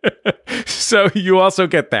 So you also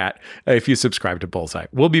get that if you subscribe to Bullseye.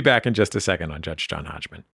 We'll be back in just a second on Judge John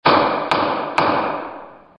Hodgman.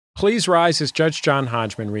 Please rise as Judge John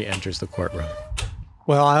Hodgman re-enters the courtroom.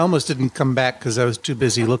 Well, I almost didn't come back because I was too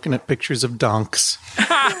busy looking at pictures of donks.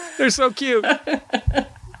 They're so cute.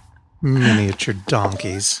 Miniature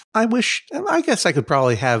donkeys. I guess I could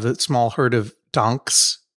probably have a small herd of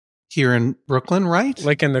donks here in Brooklyn, right?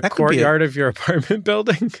 Like in the That could be courtyard of your apartment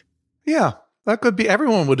building? Yeah, that could be.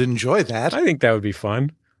 Everyone would enjoy that. I think that would be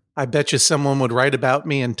fun. I bet you someone would write about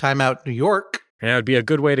me in Time Out New York. Yeah, it would be a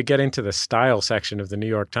good way to get into the style section of the New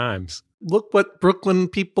York Times. Look what Brooklyn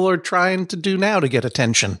people are trying to do now to get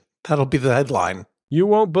attention. That'll be the headline. You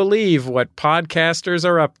won't believe what podcasters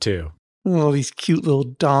are up to. Oh, these cute little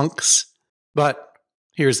donks. But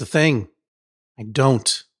here's the thing. I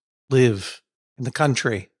don't live in the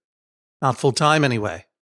country. Not full time anyway.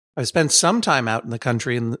 I've spent some time out in the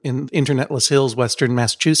country in Internetless Hills, Western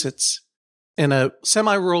Massachusetts, in a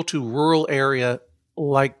semi-rural to rural area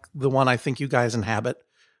like the one I think you guys inhabit.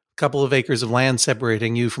 A couple of acres of land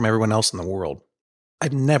separating you from everyone else in the world.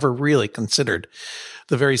 I've never really considered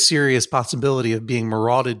the very serious possibility of being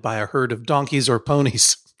marauded by a herd of donkeys or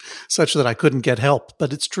ponies, such that I couldn't get help.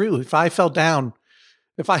 But it's true. If I fell down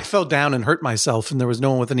and hurt myself and there was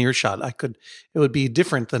no one within earshot, it would be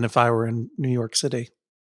different than if I were in New York City.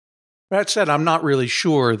 That said, I'm not really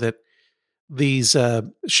sure that these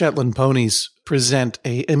Shetland ponies present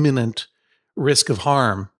an imminent risk of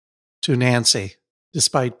harm to Nancy,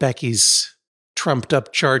 despite Becky's trumped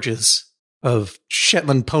up charges of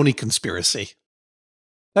Shetland pony conspiracy.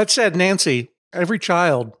 That said, Nancy, every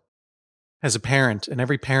child has a parent, and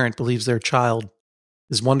every parent believes their child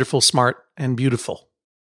is wonderful, smart, and beautiful.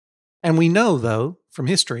 And we know, though, from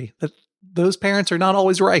history, that those parents are not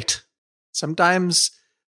always right. Sometimes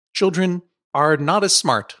children are not as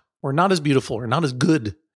smart, or not as beautiful, or not as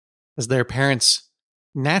good as their parents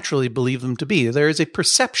naturally believe them to be. There is a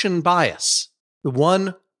perception bias. The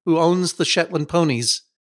one who owns the Shetland ponies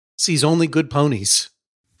sees only good ponies.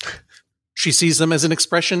 She sees them as an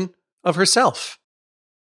expression of herself.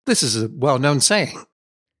 This is a well-known saying.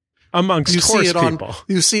 Amongst horse people.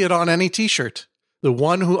 You see it on any T-shirt. The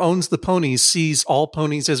one who owns the ponies sees all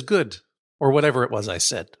ponies as good. Or whatever it was I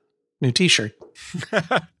said. New T-shirt.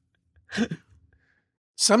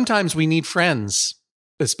 Sometimes we need friends,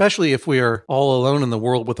 especially if we are all alone in the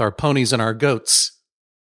world with our ponies and our goats,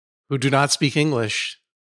 who do not speak English,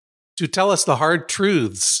 to tell us the hard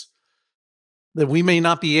truths that we may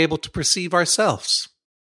not be able to perceive ourselves.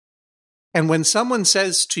 And when someone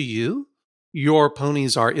says to you, your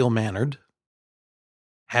ponies are ill-mannered,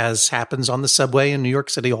 as happens on the subway in New York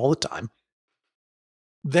City all the time,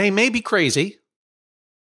 they may be crazy,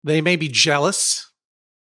 they may be jealous,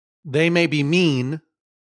 they may be mean,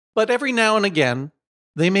 but every now and again,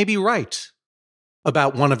 they may be right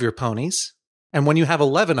about one of your ponies. And when you have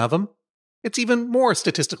 11 of them, it's even more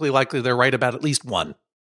statistically likely they're right about at least one.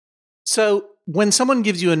 So when someone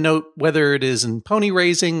gives you a note, whether it is in pony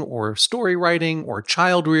raising or story writing or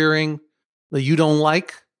child rearing that you don't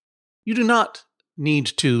like, you do not need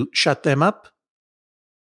to shut them up.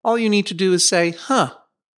 All you need to do is say,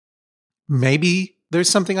 maybe there's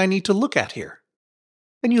something I need to look at here.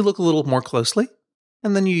 And you look a little more closely,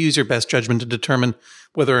 and then you use your best judgment to determine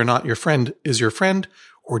whether or not your friend is your friend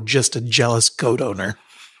or just a jealous goat owner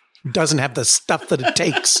who doesn't have the stuff that it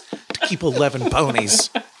takes to keep 11 ponies.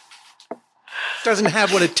 Doesn't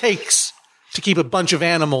have what it takes to keep a bunch of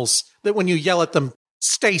animals that when you yell at them,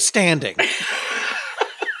 stay standing.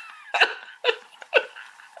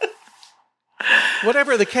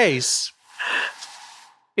 Whatever the case,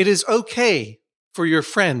 it is okay for your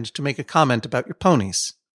friend to make a comment about your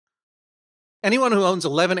ponies. Anyone who owns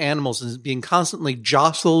 11 animals and is being constantly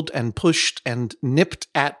jostled and pushed and nipped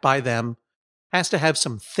at by them has to have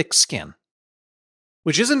some thick skin.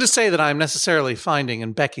 Which isn't to say that I'm necessarily finding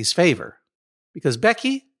in Becky's favor. Because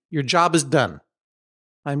Becky, your job is done.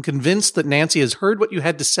 I'm convinced that Nancy has heard what you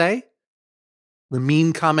had to say. The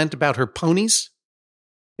mean comment about her ponies.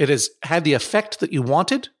 It has had the effect that you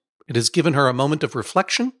wanted. It has given her a moment of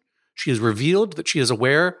reflection. She has revealed that she is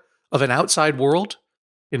aware of an outside world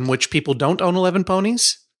in which people don't own 11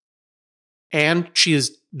 ponies. And she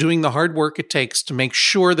is doing the hard work it takes to make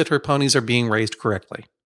sure that her ponies are being raised correctly.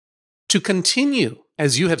 To continue,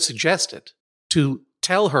 as you have suggested, to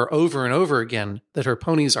tell her over and over again that her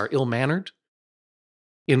ponies are ill-mannered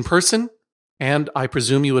in person, and I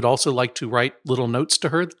presume you would also like to write little notes to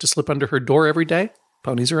her to slip under her door every day.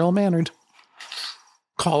 Ponies are ill-mannered.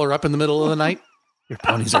 Call her up in the middle of the night. Your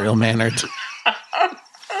ponies are ill-mannered.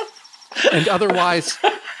 And otherwise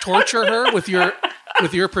torture her with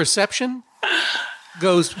your perception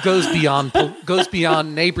goes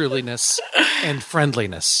beyond neighborliness and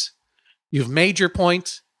friendliness. You've made your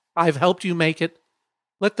point. I've helped you make it.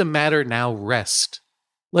 Let the matter now rest.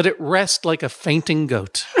 Let it rest like a fainting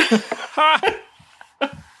goat.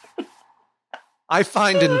 I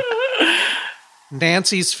find in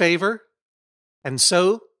Nancy's favor, and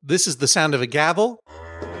so this is the sound of a gavel.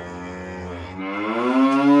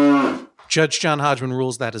 Judge John Hodgman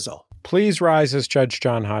rules that is all. Please rise as Judge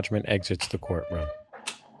John Hodgman exits the courtroom.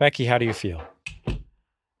 Becky, how do you feel?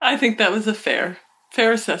 I think that was a fair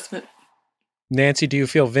assessment. Nancy, do you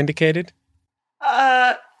feel vindicated?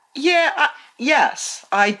 Yes,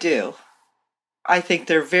 I do. I think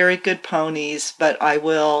they're very good ponies, but I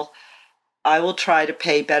will try to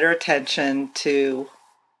pay better attention to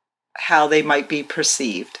how they might be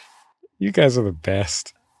perceived. You guys are the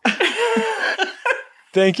best.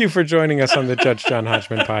 Thank you for joining us on the Judge John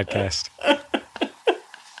Hodgman podcast.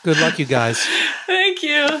 Good luck, you guys. Thank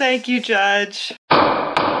you. Thank you, Judge.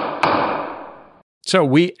 So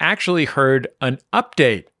we actually heard an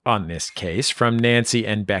update on this case from Nancy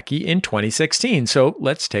and Becky in 2016. So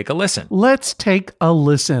let's take a listen. Let's take a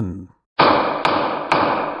listen.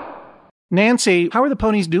 Nancy, how are the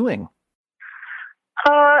ponies doing?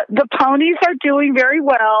 The ponies are doing very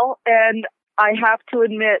well, and I have to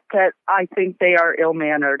admit that I think they are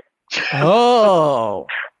ill-mannered. Oh.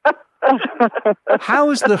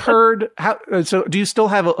 How is the herd? So do you still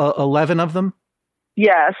have 11 of them?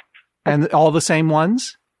 Yes. And all the same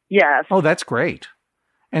ones? Yes. Oh, that's great.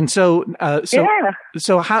 And so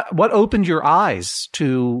what opened your eyes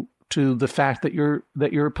to the fact that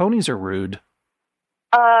your ponies are rude?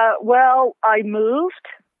 Well, I moved,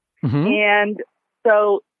 and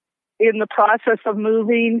so in the process of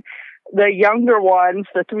moving, the younger ones,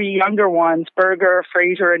 the three younger ones, Berger,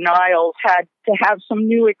 Fraser, and Niles, had to have some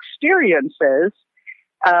new experiences,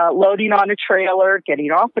 loading on a trailer,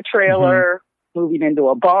 getting off a trailer, moving into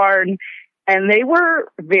a barn, and they were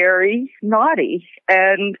very naughty.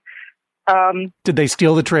 And did they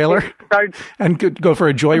steal the trailer and go for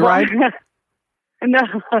a joyride? No.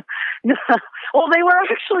 Well, they were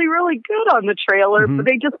actually really good on the trailer, but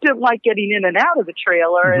they just didn't like getting in and out of the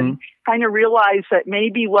trailer, and kind of realized that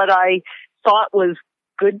maybe what I thought was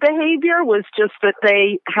good behavior was just that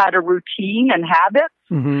they had a routine and habits.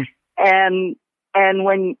 And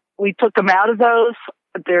when we took them out of those,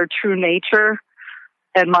 their true nature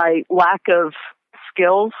and my lack of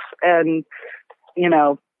skills and,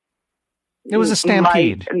 it was a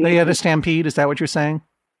stampede. They had a stampede. Is that what you're saying?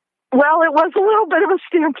 Well, it was a little bit of a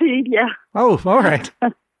stampede, yeah. Oh, all right.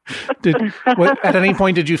 At any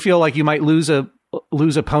point did you feel like you might lose a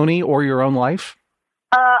pony or your own life?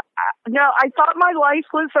 No, I thought my life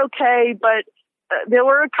was okay, but there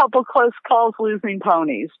were a couple close calls losing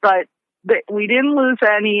ponies. But we didn't lose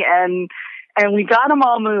any, and we got them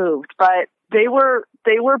all moved. But they were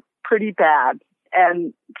pretty bad,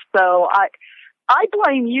 and so I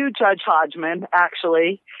blame you, Judge Hodgman,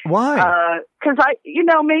 actually. Why? Because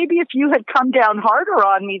maybe if you had come down harder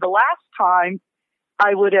on me the last time,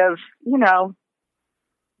 I would have,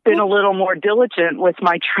 been a little more diligent with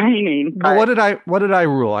my training. But what did I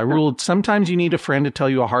rule? I ruled sometimes you need a friend to tell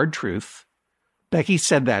you a hard truth. Becky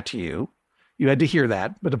said that to you. You had to hear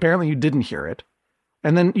that, but apparently you didn't hear it.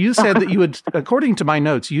 And then you said that you would, according to my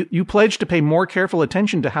notes, you pledged to pay more careful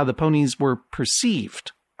attention to how the ponies were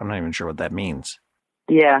perceived. I'm not even sure what that means.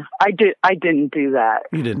 Yeah, I didn't do that.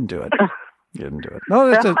 You didn't do it. You didn't do it.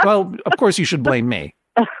 No, well, of course you should blame me.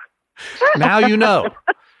 Now you know.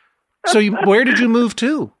 So where did you move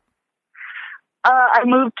to? I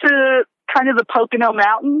moved to kind of the Pocono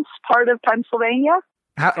Mountains part of Pennsylvania.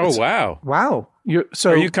 Wow. Wow.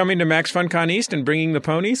 Are you coming to Max FunCon East and bringing the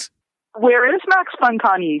ponies? Where is Max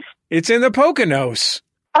FunCon East? It's in the Poconos.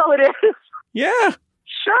 Oh, it is? Yeah.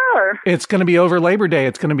 Sure. It's going to be over Labor Day.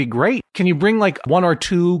 It's going to be great. Can you bring like one or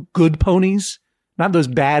two good ponies? Not those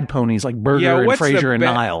bad ponies like Berger and Fraser and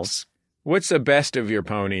Niles. What's the best of your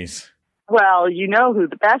ponies? Well, you know who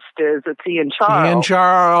the best is. It's Ian Charles. Ian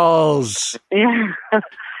Charles. Yeah.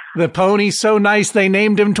 The pony's so nice they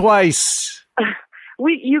named him twice.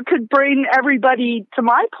 You could bring everybody to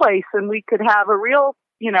my place and we could have a real,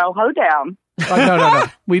 hoedown. No.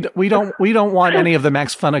 We don't want any of the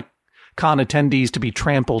Max FunCon attendees to be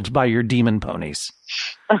trampled by your demon ponies.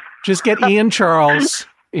 Just get Ian Charles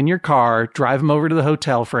in your car, drive him over to the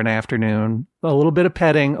hotel for an afternoon, a little bit of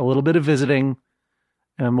petting, a little bit of visiting,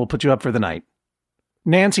 and we'll put you up for the night.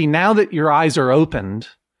 Nancy, now that your eyes are opened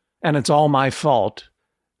and it's all my fault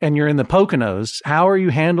and you're in the Poconos, how are you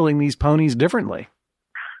handling these ponies differently?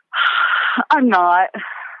 I'm not.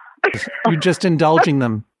 You're just indulging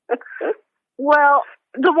them. Well,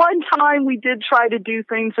 the one time we did try to do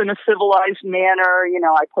things in a civilized manner,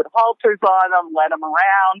 I put halters on them, let them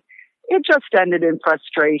around. It just ended in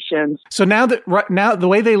frustration. So now the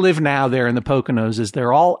way they live now there in the Poconos is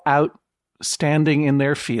they're all out standing in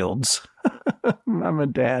their fields. I'm a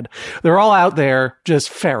dad. They're all out there just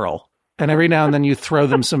feral. And every now and then you throw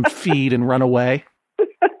them some feed and run away.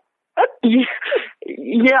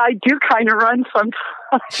 Yeah, I do kind of run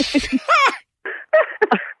sometimes.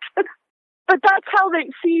 But that's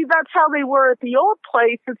how they were at the old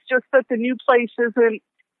place. It's just that the new place isn't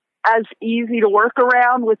as easy to work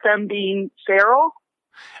around with them being feral.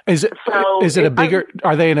 Are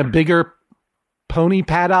they in a bigger pony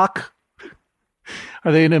paddock?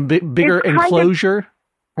 Are they in a bigger enclosure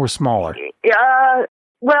or smaller?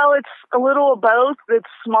 Well, it's a little of both. It's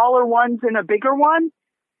smaller ones in a bigger one,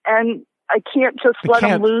 and I can't just let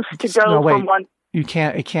them loose to go from one. You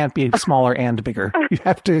can't. It can't be smaller and bigger. You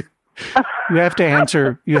have to. You have to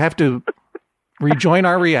answer. You have to rejoin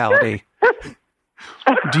our reality.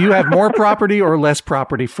 Do you have more property or less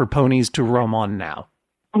property for ponies to roam on now?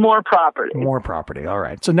 More property. More property. All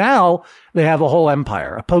right. So now they have a whole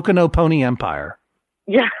empire, a Pocono pony empire.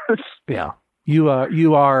 Yes. Yeah. You are.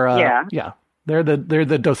 Yeah. Yeah. They're the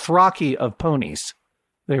Dothraki of ponies.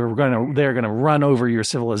 They're gonna run over your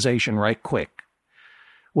civilization right quick.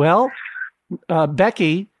 Well,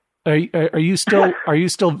 Becky, are you still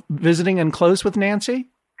visiting and close with Nancy?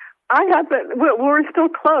 I haven't. We're still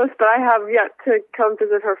close, but I have yet to come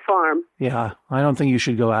visit her farm. Yeah, I don't think you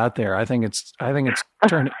should go out there. I think it's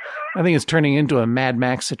turning into a Mad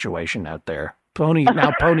Max situation out there. Pony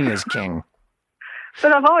is king.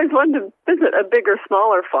 But I've always wanted to visit a bigger,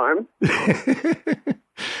 smaller farm.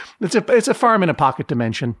 It's a farm in a pocket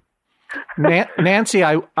dimension. Nancy,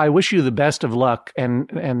 I wish you the best of luck. And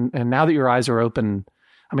now that your eyes are open,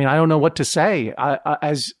 I mean, I don't know what to say.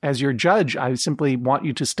 As your judge, I simply want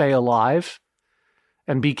you to stay alive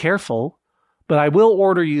and be careful. But I will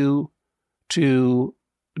order you to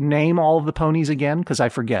name all of the ponies again, because I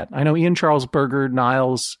forget. I know Ian Charles, Berger,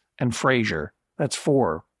 Niles, and Fraser. That's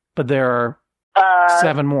 4. But there are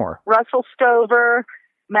 7 more. Russell Stover,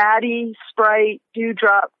 Maddie, Sprite,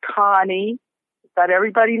 Dewdrop, Connie. Is that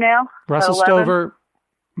everybody now? Russell Stover,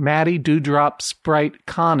 Maddie, Dewdrop, Sprite,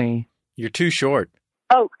 Connie. You're too short.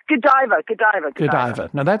 Oh, Godiva.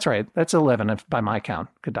 No, that's right. That's 11 by my count.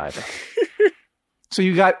 Godiva. So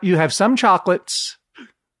you have some chocolates.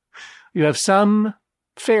 You have some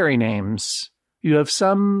fairy names. You have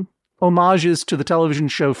some homages to the television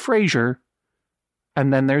show Frasier.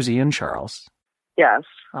 And then there's Ian Charles. Yes.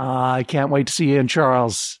 I can't wait to see Ian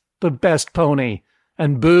Charles, the best pony.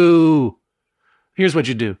 And boo. Here's what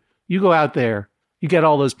you do. You go out there. You get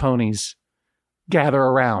all those ponies. Gather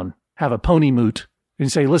around. Have a pony moot.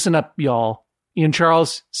 And say, listen up, y'all. Ian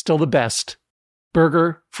Charles, still the best.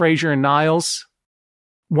 Berger, Fraser, and Niles,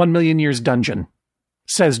 1 million years dungeon,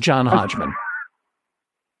 says John Hodgman.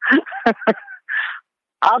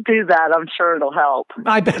 I'll do that. I'm sure it'll help.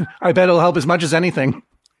 I bet it'll help as much as anything.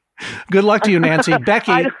 Good luck to you, Nancy.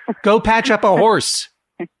 Becky, go patch up a horse.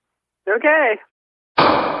 Okay.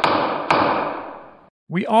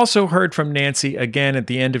 We also heard from Nancy again at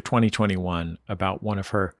the end of 2021 about one of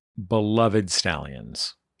her beloved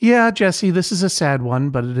stallions. Yeah, Jesse, this is a sad one,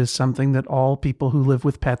 but it is something that all people who live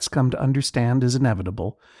with pets come to understand is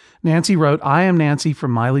inevitable. Nancy wrote, I am Nancy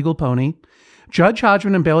from My Legal Pony. Judge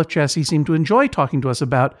Hodgman and Bailiff Jesse seem to enjoy talking to us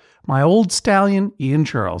about my old stallion, Ian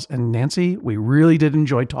Charles. And Nancy, we really did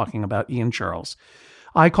enjoy talking about Ian Charles.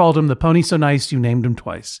 I called him the pony so nice you named him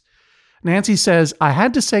twice. Nancy says, I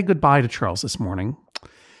had to say goodbye to Charles this morning.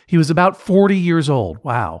 He was about 40 years old.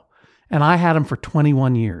 Wow. And I had him for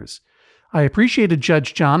 21 years. I appreciated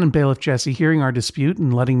Judge John and Bailiff Jesse hearing our dispute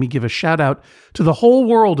and letting me give a shout out to the whole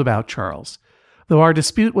world about Charles. Though our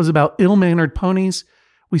dispute was about ill-mannered ponies,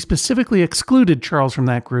 we specifically excluded Charles from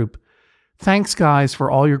that group. Thanks, guys,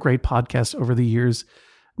 for all your great podcasts over the years,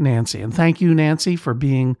 Nancy. And thank you, Nancy, for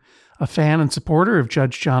being a fan and supporter of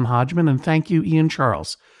Judge John Hodgman. And thank you, Ian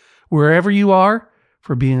Charles, wherever you are,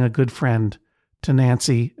 for being a good friend to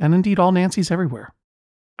Nancy and indeed all Nancys everywhere.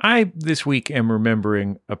 I, this week, am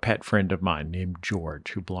remembering a pet friend of mine named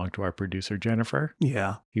George, who belonged to our producer, Jennifer.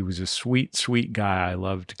 Yeah. He was a sweet, sweet guy. I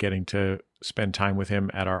loved getting to spend time with him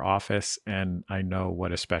at our office, and I know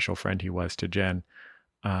what a special friend he was to Jen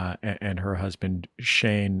and her husband,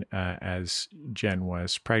 Shane, as Jen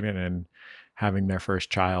was pregnant and having their first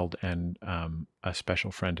child, and a special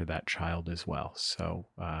friend to that child as well. So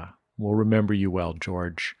we'll remember you well,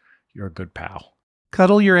 George. You're a good pal.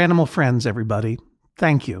 Cuddle your animal friends, everybody.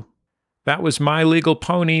 Thank you. That was My Legal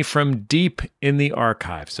Pony from deep in the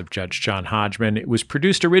archives of Judge John Hodgman. It was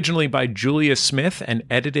produced originally by Julia Smith and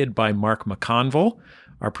edited by Mark McConville.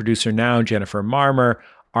 Our producer now, Jennifer Marmer.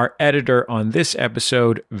 Our editor on this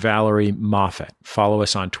episode, Valerie Moffat. Follow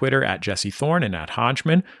us on Twitter at Jesse Thorne and at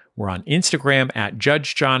Hodgman. We're on Instagram at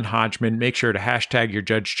Judge John Hodgman. Make sure to hashtag your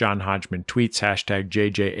Judge John Hodgman tweets, hashtag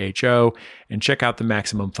JJHO, and check out the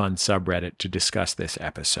Maximum Fun subreddit to discuss this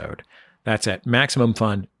episode. That's at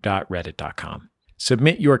MaximumFun.reddit.com.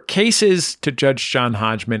 Submit your cases to Judge John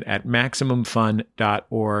Hodgman at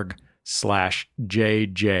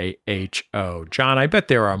MaximumFun.org/JJHO. John, I bet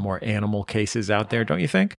there are more animal cases out there, don't you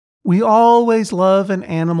think? We always love an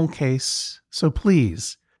animal case. So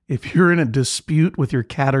please, if you're in a dispute with your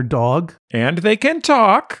cat or dog, and they can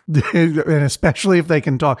talk, and especially if they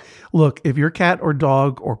can talk, look, if your cat or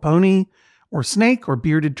dog or pony or snake or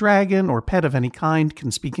bearded dragon or pet of any kind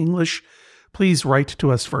can speak English, please write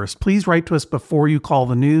to us first. Please write to us before you call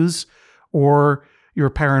the news or your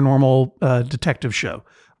paranormal detective show.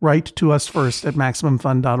 Write to us first at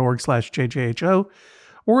MaximumFun.org/JJHO.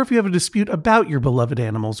 Or if you have a dispute about your beloved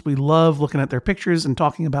animals, we love looking at their pictures and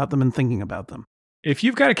talking about them and thinking about them. If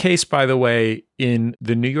you've got a case, by the way, in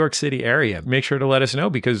the New York City area, make sure to let us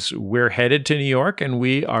know because we're headed to New York and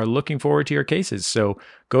we are looking forward to your cases. So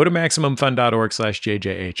go to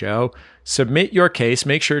MaximumFun.org/JJHO, submit your case.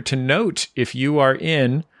 Make sure to note if you are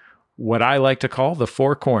in what I like to call the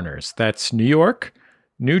four corners. That's New York,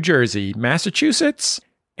 New Jersey, Massachusetts,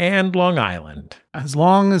 and Long Island. As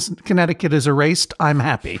long as Connecticut is erased, I'm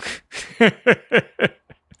happy.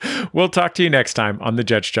 We'll talk to you next time on the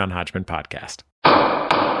Judge John Hodgman podcast.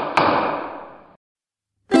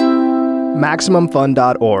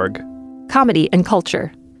 MaximumFun.org. Comedy and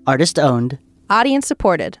culture. Artist owned. Audience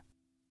supported.